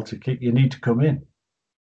 that's a penalty kick, you need to come in.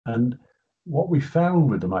 And what we found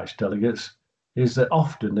with the match delegates is that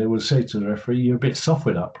often they will say to the referee, you're a bit soft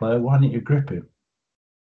with that player, why don't you grip him?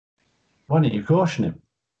 Why don't you caution him?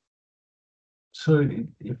 So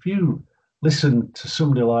if you listen to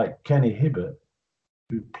somebody like Kenny Hibbert,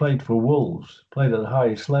 who played for Wolves, played at the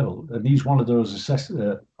highest level, and he's one of those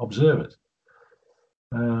observers,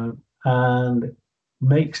 and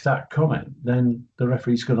makes that comment, then the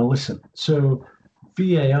referee's going to listen. So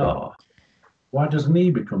VAR, why doesn't he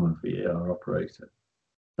become a VAR operator?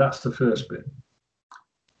 That's the first bit.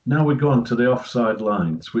 Now we go on to the offside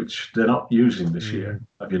lines, which they're not using this year.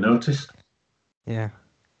 Have you noticed? Yeah.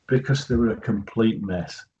 Because they were a complete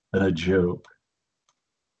mess and a joke.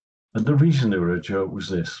 And the reason they were a joke was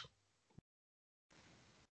this.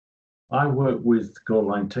 I work with goal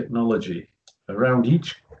line technology. Around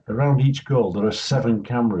each goal, there are 7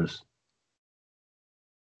 cameras.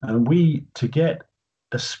 And to get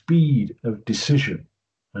a speed of decision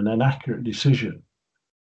and an accurate decision,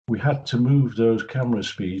 we had to move those camera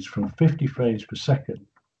speeds from 50 frames per second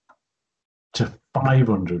to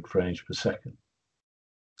 500 frames per second.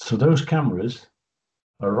 So those cameras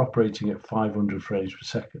are operating at 500 frames per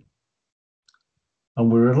second.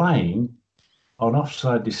 And we're relying on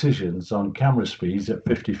offside decisions on camera speeds at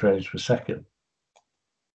 50 frames per second.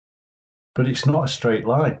 But it's not a straight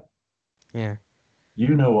line. Yeah.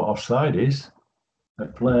 You know what offside is. A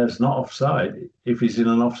player's not offside. If he's in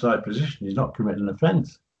an offside position, he's not committing an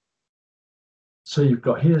offence. So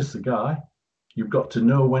here's the guy. You've got to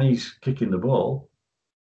know when he's kicking the ball.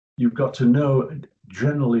 You've got to know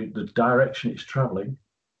generally the direction it's travelling.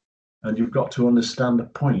 And you've got to understand the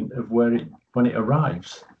point of when it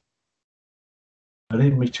arrives. And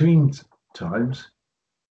in between times,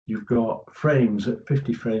 you've got frames at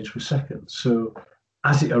 50 frames per second. So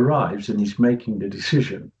as it arrives and he's making the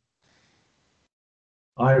decision,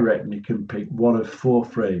 I reckon he can pick one of 4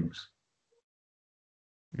 frames.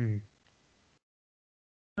 Mm.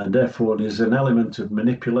 And therefore, there's an element of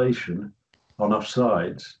manipulation on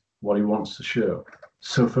offsides, what he wants to show.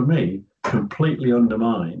 So for me, completely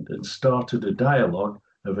undermined and started a dialogue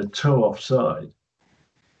of a toe offside,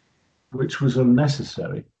 which was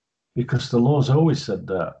unnecessary because the law's always said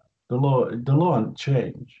that. The law hasn't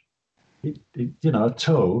changed. A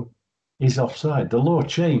toe is offside. The law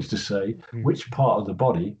changed to say which part of the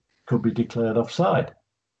body could be declared offside.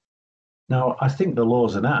 Now, I think the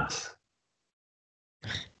law's an ass.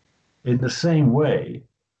 In the same way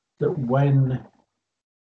that when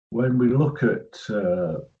we look at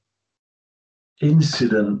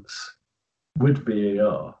incidents with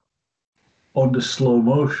VAR under slow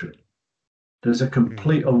motion, there's a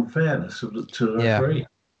complete unfairness to the referee. Yeah.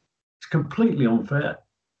 It's completely unfair.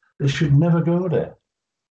 They should never go there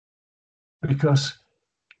because,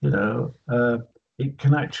 it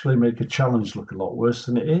can actually make a challenge look a lot worse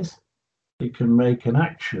than it is. It can make an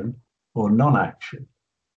action or non-action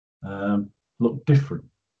look different,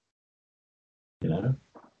 And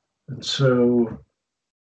so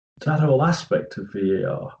that whole aspect of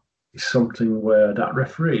VAR is something where that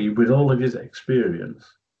referee, with all of his experience,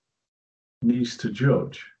 needs to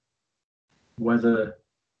judge whether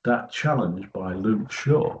that challenge by Luke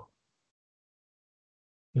Shaw,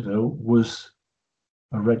 was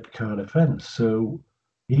a red card offence. So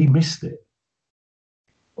he missed it.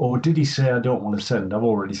 Or did he say, I don't want to send, I've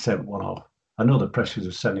already sent one off. I know the pressures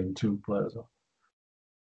of sending 2 players off.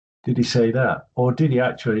 Did he say that? Or did he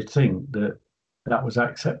actually think that was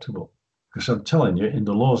acceptable? Because I'm telling you, in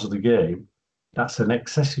the laws of the game, that's an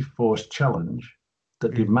excessive force challenge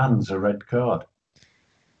that demands a red card.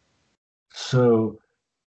 So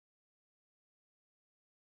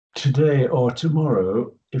today or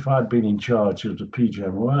tomorrow, if I'd been in charge of the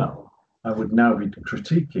PGMOL, I would now be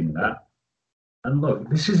critiquing that. And look,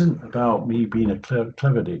 this isn't about me being a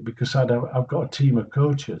clever dick, because I've got a team of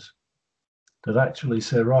coaches that actually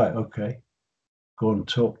say, right, okay, go and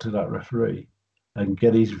talk to that referee and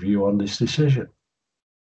get his view on this decision.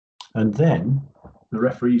 And then the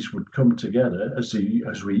referees would come together as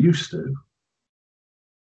we used to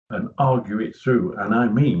and argue it through. And I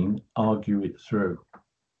mean argue it through.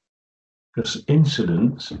 Because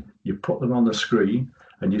incidents, you put them on the screen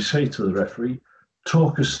and you say to the referee,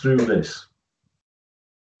 talk us through this.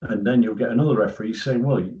 And then you'll get another referee saying,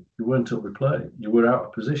 well, you weren't up with play. You were out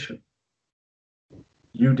of position.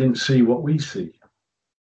 You didn't see what we see.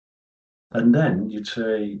 And then you'd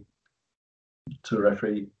say to the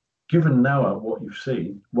referee, given now what you've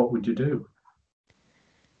seen, what would you do?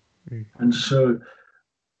 And so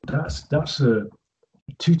that's a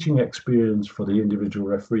teaching experience for the individual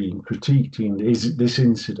referee in critiquing this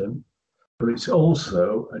incident, but it's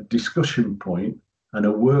also a discussion point and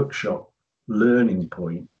a workshop learning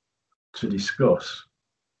point to discuss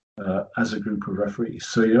as a group of referees.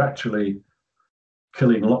 So you're actually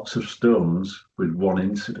killing lots of stones with one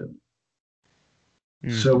incident.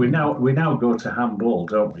 So we now go to handball,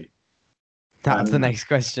 don't we? That's the next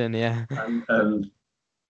question, yeah. And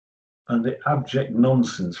the abject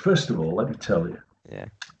nonsense. First of all, let me tell you. Yeah.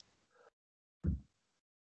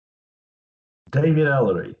 David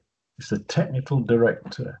Ellery is the technical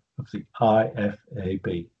director of the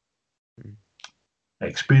IFAB.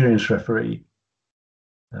 Experienced referee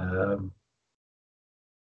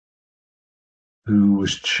who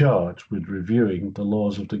was charged with reviewing the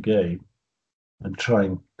laws of the game and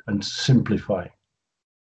trying and simplifying.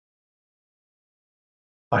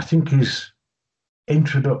 I think his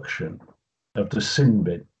introduction of the sin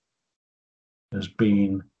bin has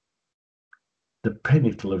been the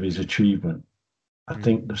pinnacle of his achievement. I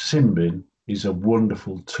think the sin bin is a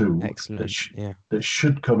wonderful tool that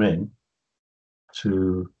should come in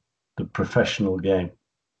to the professional game.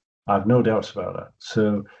 I've no doubts about that.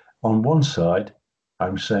 So on one side,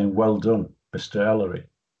 I'm saying, well done, Mr. Ellery.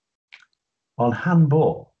 On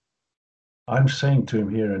handball, I'm saying to him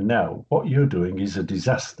here and now, what you're doing is a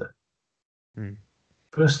disaster.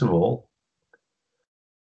 First of all,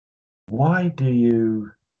 why do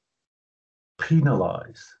you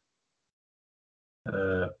penalise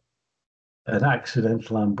an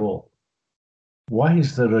accidental handball? Why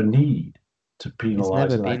is there a need to penalise?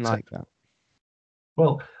 It's never been like that.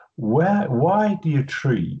 Well, why do you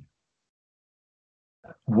treat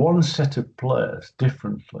one set of players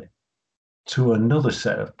differently to another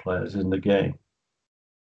set of players in the game?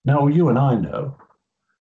 Now, you and I know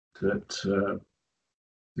that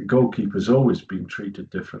the goalkeeper's always been treated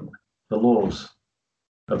differently. The laws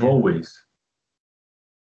have always,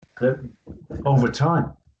 over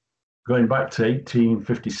time, going back to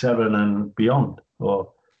 1857 and beyond,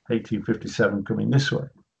 or 1857 coming this way,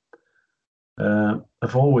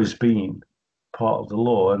 have always been part of the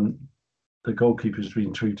law, and the goalkeeper's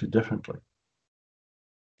been treated differently.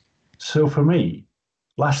 So for me,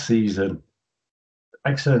 last season,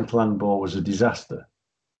 accidental handball was a disaster.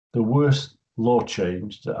 The worst law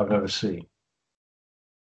change that I've ever seen.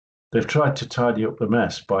 They've tried to tidy up the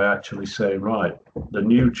mess by actually saying, right, the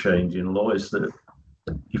new change in law is that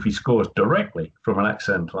if he scores directly from an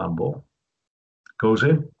accidental handball, goes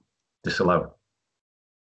in, disallowed.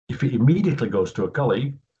 If it immediately goes to a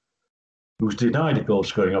colleague who's denied a goal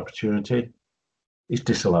scoring opportunity, it's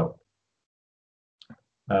disallowed.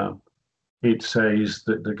 It says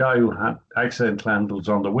that the guy who had accidental handles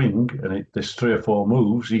on the wing and there's 3 or 4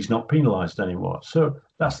 moves, he's not penalised anymore. So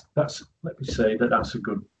that's let me say that's a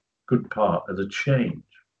good part of the change.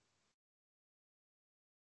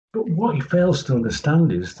 But what he fails to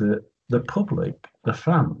understand is that the public, the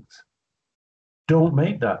fans, don't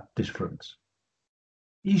make that difference.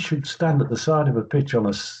 He should stand at the side of a pitch on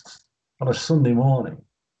a Sunday morning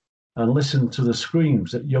and listen to the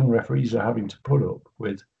screams that young referees are having to put up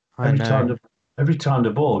with every time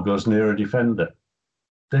the ball goes near a defender.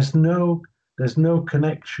 There's no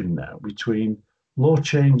connection now between law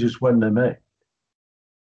changes when they're made,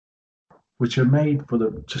 which are made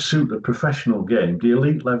to suit the professional game, the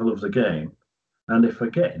elite level of the game, and they're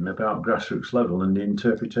forgetting about grassroots level and the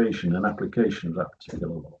interpretation and application of that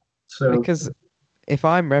particular law. So, because if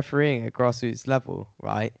I'm refereeing at grassroots level,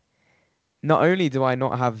 right, not only do I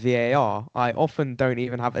not have VAR, I often don't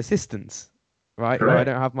even have assistants, right? Or I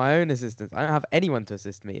don't have my own assistants. I don't have anyone to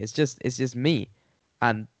assist me. It's just me,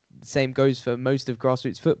 and the same goes for most of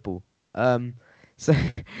grassroots football.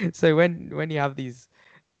 So when you have these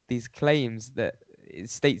claims that it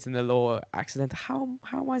states in the law accident, how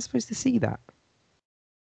am I supposed to see that?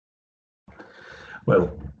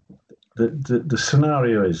 Well, the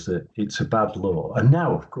scenario is that it's a bad law, and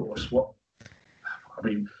now, of course, I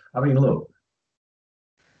mean, look,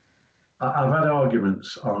 I've had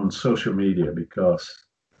arguments on social media because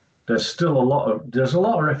there's a lot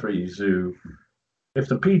of referees who, if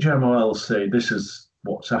the PGMOL say this is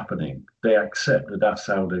what's happening, they accept that that's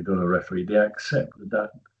how they're going to referee. They accept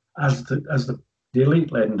that as the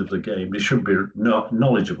elite end of the game, they should be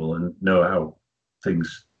knowledgeable and know how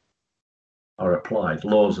things are applied,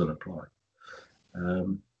 laws are applied.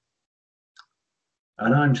 And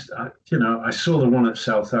I saw the one at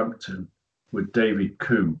Southampton with David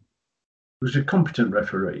Coo, who's a competent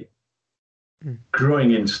referee,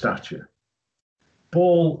 growing in stature.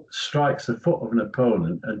 Ball strikes the foot of an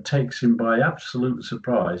opponent and takes him by absolute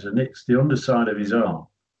surprise and hits the underside of his arm,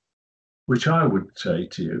 which I would say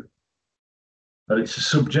to you, and it's a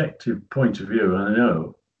subjective point of view, and I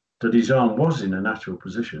know that his arm was in a natural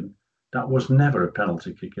position. That was never a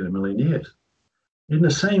penalty kick in a million years. In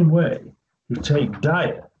the same way, you take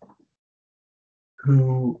Dyer,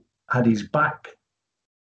 who had his back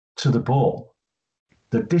to the ball.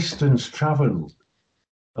 The distance travelled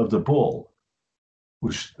of the ball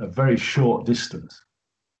was a very short distance.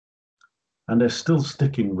 And they're still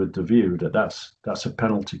sticking with the view that that's a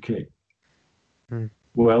penalty kick.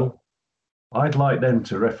 Well, I'd like them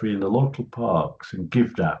to referee in the local parks and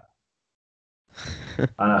give that.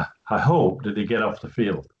 And I hope that they get off the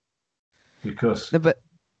field, because but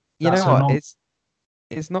you know what?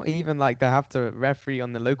 It's not even like they have to referee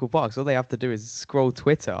on the local parks. All they have to do is scroll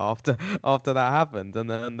Twitter after that happened, and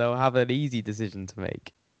then they'll have an easy decision to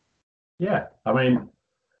make. Yeah, I mean,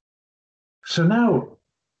 so now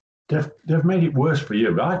they've made it worse for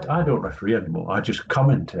you. I don't referee anymore. I just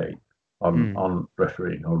commentate on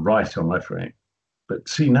refereeing or write on refereeing. But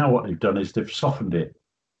see, now what they've done is they've softened it.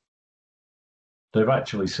 They've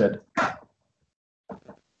actually said,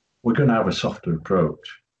 we're going to have a softer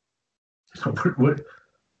approach.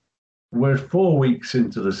 We're 4 weeks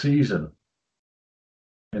into the season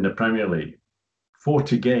in the Premier League,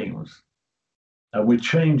 40 games, and we're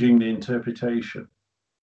changing the interpretation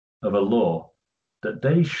of a law that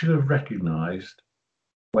they should have recognised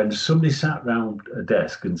when somebody sat round a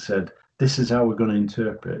desk and said, this is how we're going to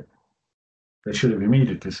interpret. They should have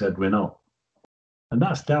immediately said, we're not. And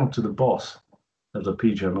that's down to the boss of the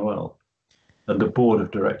PGMOL and the board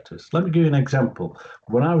of directors. Let me give you an example.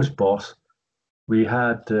 When I was boss, we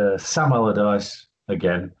had Sam Allardyce,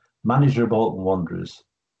 again, manager of Bolton Wanderers.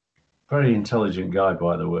 Very intelligent guy,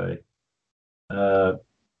 by the way.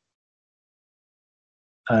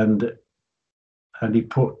 And he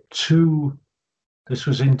put this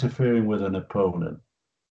was interfering with an opponent.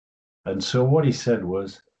 And so what he said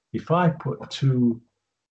was, if I put 2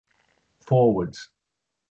 forwards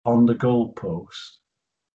on the goalpost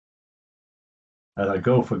and I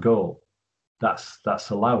go for goal, that's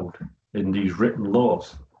allowed in these written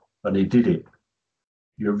laws. And he did it.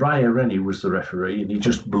 Uriah Rennie was the referee, and he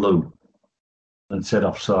just blew and said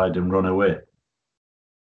offside and run away.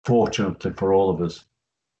 Fortunately for all of us,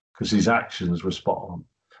 because his actions were spot on.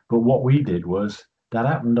 But what we did was, that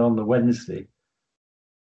happened on the Wednesday.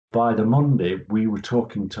 By the Monday, we were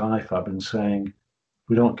talking to IFAB and saying,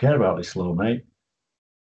 we don't care about this law, mate.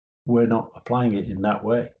 We're not applying it in that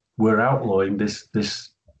way. We're outlawing this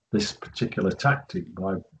particular tactic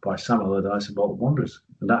by Sam Allardyce and Bolton Wanderers.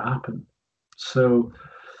 And that happened. So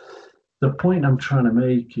the point I'm trying to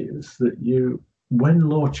make is that when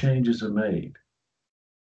law changes are made,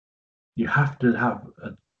 you have to have a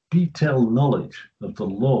detailed knowledge of the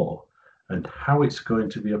law and how it's going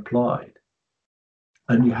to be applied.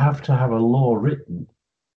 And you have to have a law written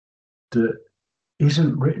that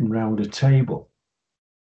isn't written round a table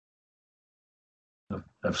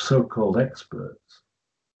of so-called experts,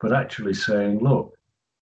 but actually saying, look,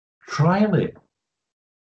 trial it.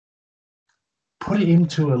 Put it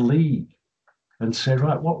into a league and say,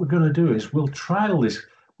 right, what we're going to do is we'll try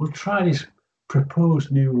this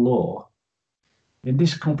proposed new law in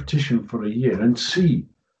this competition for a year and see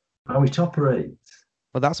how it operates.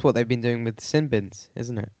 Well, that's what they've been doing with sin bins,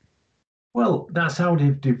 isn't it? Well, that's how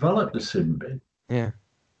they've developed the sin bin. Yeah.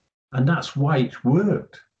 And that's why it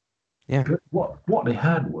worked. Yeah. But what they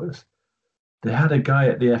had was, they had a guy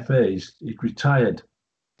at the FA's, he'd retired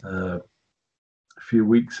a few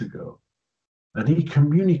weeks ago, and he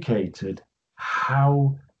communicated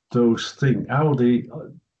how those things, how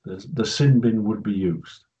the sin bin would be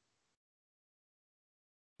used.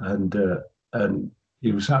 And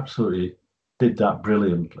he was absolutely, did that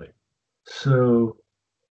brilliantly. So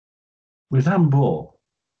with handball,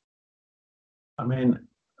 I mean,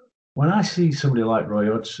 when I see somebody like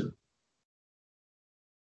Roy Hodgson,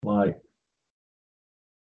 like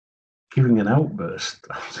giving an outburst,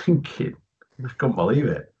 I'm thinking, I can't believe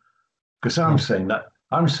it, because I'm saying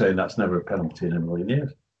that's never a penalty in a million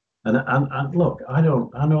years. And look, I no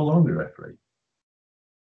longer referee,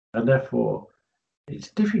 and therefore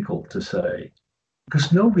it's difficult to say,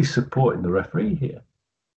 because nobody's supporting the referee here.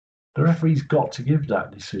 The referee's got to give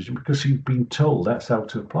that decision because he's been told that's how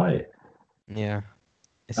to apply it. Yeah,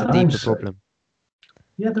 it's a deeper problem.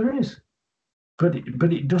 Yeah, there is, but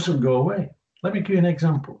it doesn't go away. Let me give you an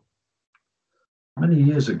example. Many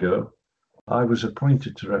years ago, I was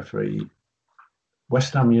appointed to referee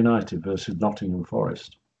West Ham United versus Nottingham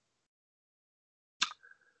Forest,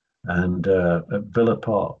 and at Villa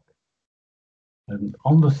Park. And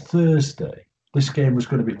on the Thursday, this game was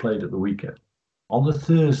going to be played at the weekend. On the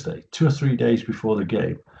Thursday, 2 or 3 days before the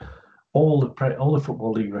game, all the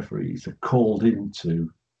Football League referees are called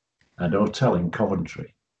into an hotel in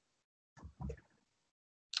Coventry.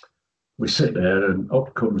 We sit there, and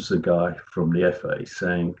up comes the guy from the FA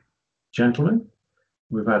saying, gentlemen,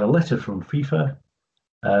 we've had a letter from FIFA,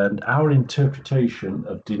 and our interpretation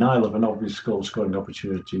of denial of an obvious goal scoring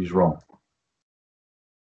opportunity is wrong.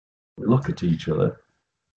 We look at each other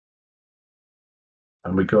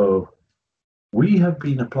and we go, we have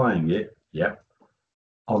been applying it,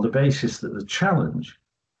 on the basis that the challenge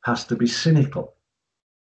has to be cynical.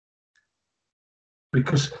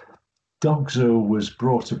 Because Dogzo was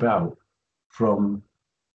brought about from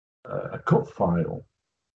a cup final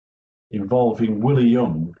involving Willie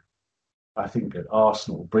Young, I think at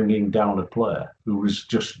Arsenal, bringing down a player who was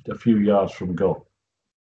just a few yards from goal.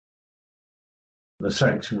 The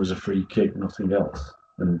sanction was a free kick, nothing else.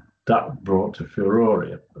 And that brought to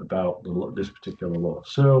furore about this particular law.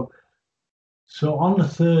 So on the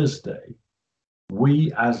Thursday,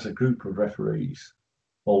 we as a group of referees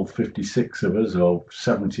all 56 of us or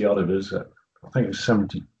 70 odd of us, I think it's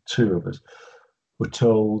 72 of us, were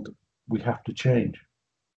told we have to change.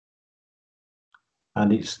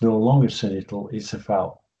 And it's no longer cynical, it's a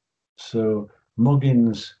foul. So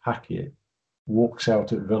Muggins Hackett walks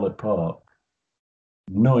out at Villa Park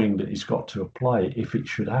knowing that he's got to apply it if it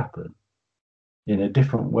should happen in a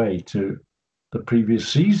different way to the previous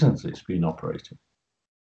seasons it's been operating.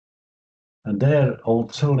 And there,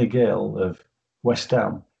 old Tony Gale of West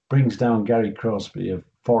Ham brings down Gary Crosby of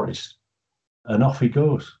Forest, and off he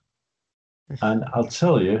goes. And I'll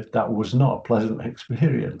tell you, that was not a pleasant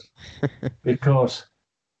experience because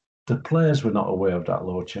the players were not aware of that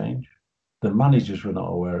law change. The managers were not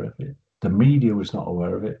aware of it. The media was not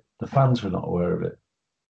aware of it. The fans were not aware of it.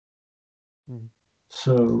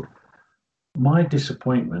 So my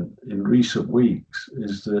disappointment in recent weeks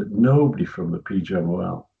is that nobody from the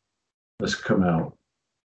PGMOL has come out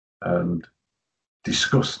and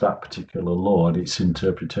discussed that particular law and its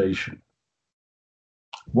interpretation.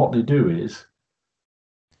 What they do is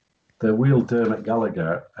they wheel Dermot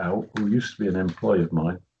Gallagher out, who used to be an employee of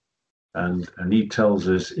mine, and he tells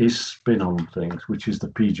us his spin on things, which is the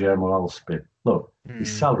PGMOL spin. Look,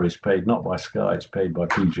 his salary is paid not by Sky, it's paid by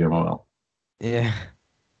PGMOL. Yeah.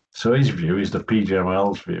 So his view is the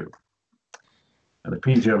PGMOL's view. And the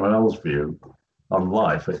PGMOL's view on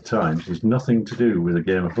life at times is nothing to do with a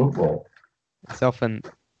game of football. It's often,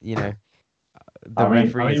 the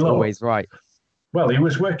referee is always right. Well, he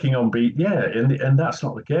was working on and that's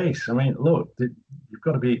not the case. I mean, look, you've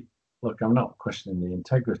got to be, I'm not questioning the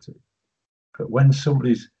integrity, but when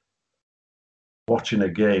somebody's watching a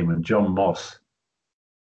game and John Moss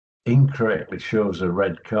incorrectly shows a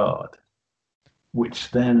red card,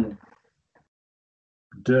 which then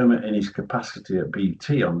Dermot in his capacity at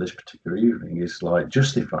BT on this particular evening is like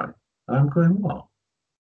justifying. I'm going, what?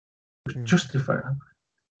 Justifying?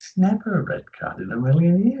 It's never a red card in a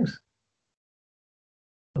million years.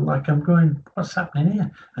 I'm going, what's happening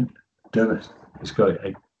here? And Dermot has got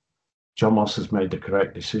it. John Moss has made the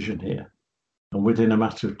correct decision here. And within a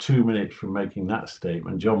matter of 2 minutes from making that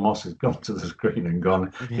statement, John Moss has gone to the screen and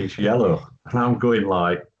gone, it's yellow. And I'm going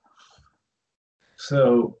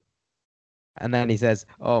so. And then he says,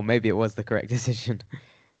 oh, maybe it was the correct decision.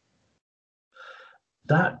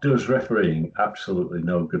 That does refereeing absolutely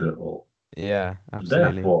no good at all. Yeah,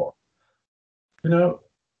 absolutely. Therefore,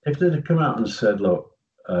 if they'd have come out and said, look,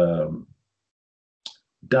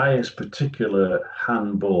 Dyer's particular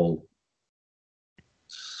handball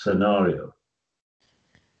scenario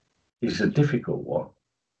is a difficult one.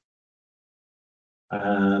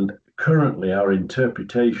 And currently our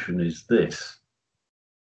interpretation is this.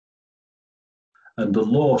 And the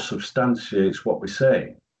law substantiates what we're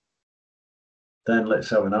saying. Then let's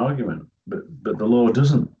have an argument. But the law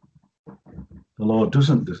doesn't. The law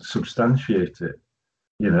doesn't substantiate it.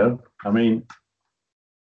 I mean,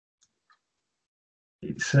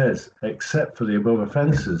 it says, except for the above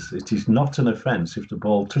offences, it is not an offence if the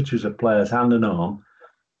ball touches a player's hand and arm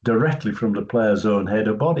directly from the player's own head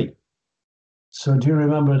or body. So do you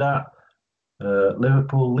remember that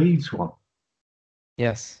Liverpool Leeds one?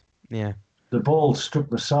 Yes, yeah. The ball struck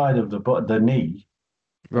the side of the knee,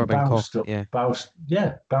 bounced up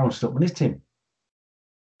and hit him.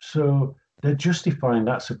 So they're justifying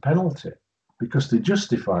that's a penalty because they're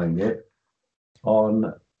justifying it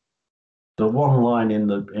on the one line in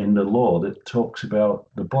the law that talks about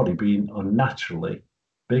the body being unnaturally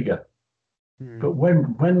bigger. But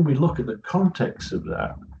when we look at the context of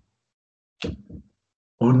that,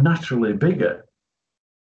 unnaturally bigger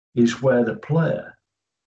is where the player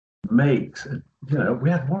makes. We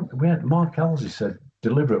had Mark Halsey said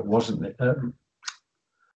deliberate wasn't it.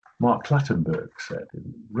 Mark Clattenburg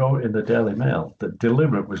wrote in the Daily Mail that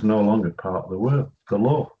deliberate was no longer part of the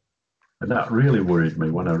law. And that really worried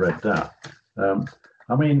me when I read that.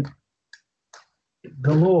 I mean,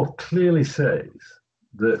 the law clearly says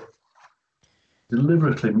that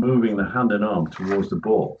deliberately moving the hand and arm towards the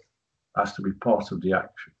ball has to be part of the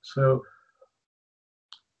action. So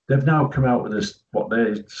they've now come out with this, what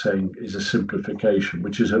they're saying is a simplification,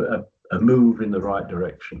 which is a move in the right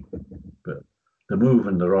direction. But the move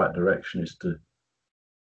in the right direction is to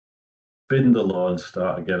bend the law and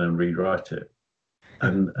start again and rewrite it.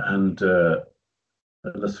 And the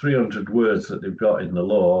 300 words that they've got in the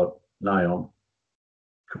law, NIOM,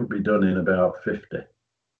 could be done in about 50.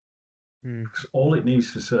 All it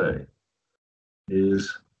needs to say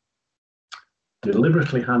is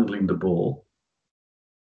deliberately handling the ball,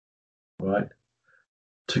 right,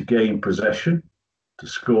 to gain possession, to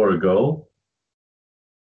score a goal,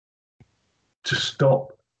 to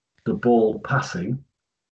stop the ball passing,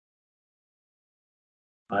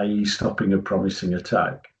 i.e. stopping a promising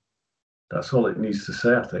attack. That's all it needs to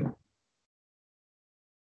say, I think.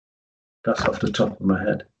 That's off the top of my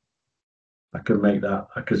head. I could make that.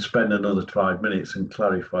 I could spend another 5 minutes and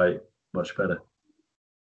clarify it much better.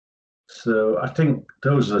 So I think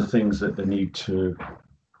those are the things that they need to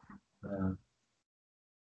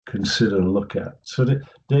consider and look at. So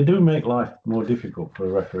they do make life more difficult for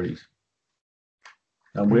referees.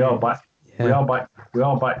 And we are back. Yeah. We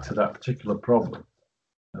are back to that particular problem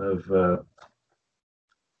of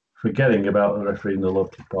forgetting about the referee in the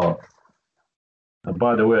local park. And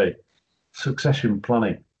by the way, succession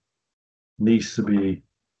planning needs to be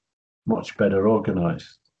much better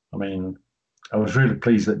organised. I mean, I was really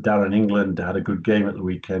pleased that Darren England had a good game at the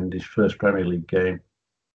weekend, his first Premier League game,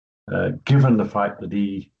 given the fact that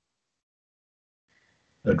he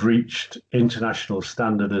had reached international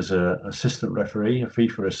standard as an assistant referee, a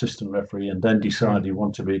FIFA assistant referee, and then decided he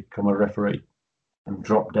wanted to become a referee and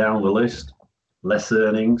drop down the list, less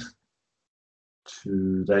earnings,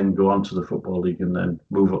 to then go on to the Football League and then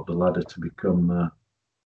move up the ladder to become a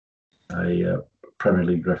Premier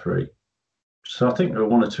League referee. So I think there were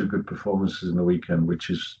one or two good performances in the weekend,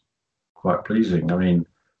 which is quite pleasing. I mean,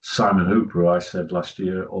 Simon Hooper, who I said last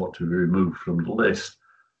year ought to be removed from the list,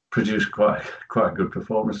 produced quite a good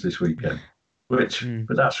performance this weekend. But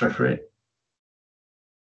that's refereeing.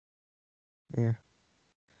 Yeah,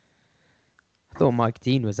 I thought Mike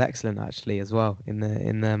Dean was excellent actually as well in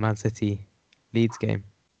the Man City Leeds game.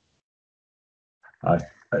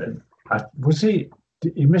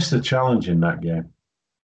 He missed the challenge in that game.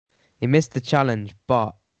 He missed the challenge,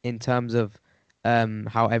 but in terms of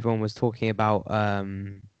how everyone was talking about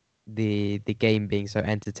the game being so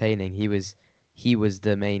entertaining, he was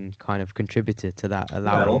the main kind of contributor to that,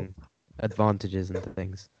 allowing advantages and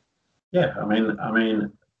things. Yeah, I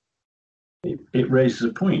mean, it raises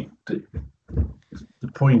a point.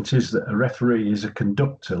 The point is that a referee is a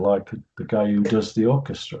conductor, like the guy who does the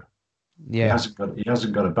orchestra. Yeah, he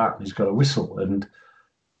hasn't got a bat, he's got a whistle, and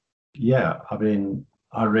yeah, I mean,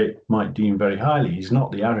 I rate Mike Dean very highly. He's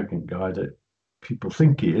not the arrogant guy that people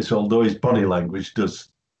think he is, although his body language does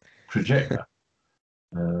project that.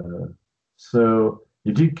 So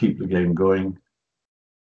he did keep the game going.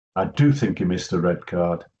 I do think he missed a red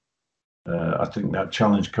card. I think that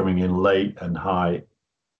challenge coming in late and high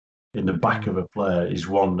in the back of a player is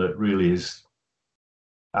one that really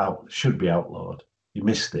should be outlawed. He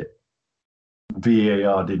missed it.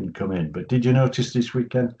 VAR didn't come in. But did you notice this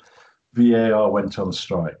weekend? VAR went on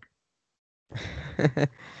strike.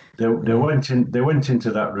 They went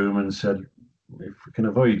into that room and said, if we can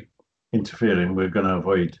avoid interfering, we're going to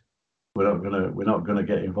avoid. We're not going to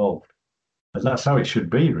get involved, and that's how it should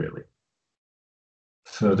be, really.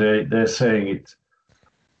 So they're saying it.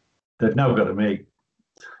 They've now got to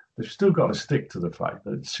They've still got to stick to the fact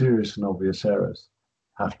that serious and obvious errors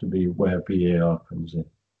have to be where VAR comes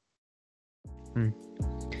in.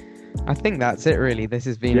 I think that's it, really. This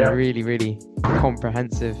has been a really, really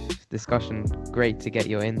comprehensive discussion. Great to get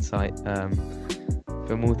your insight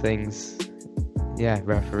from all things,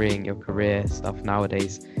 refereeing, your career stuff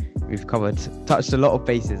nowadays. We've touched a lot of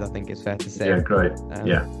bases, I think it's fair to say. Yeah, great.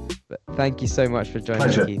 But thank you so much for joining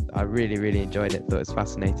us, Keith. I really, really enjoyed it. Thought it was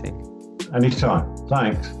fascinating. Anytime.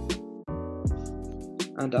 Thanks.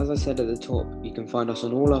 And as I said at the top, you can find us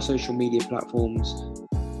on all our social media platforms.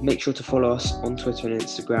 Make sure to follow us on Twitter and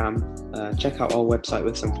Instagram. Check out our website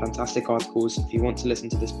with some fantastic articles. If you want to listen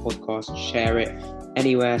to this podcast, share it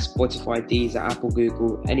anywhere, Spotify, Deezer, Apple,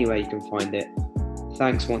 Google, anywhere you can find it.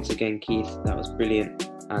 Thanks once again, Keith. That was brilliant.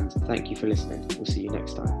 And thank you for listening. We'll see you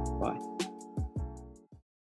next time. Bye.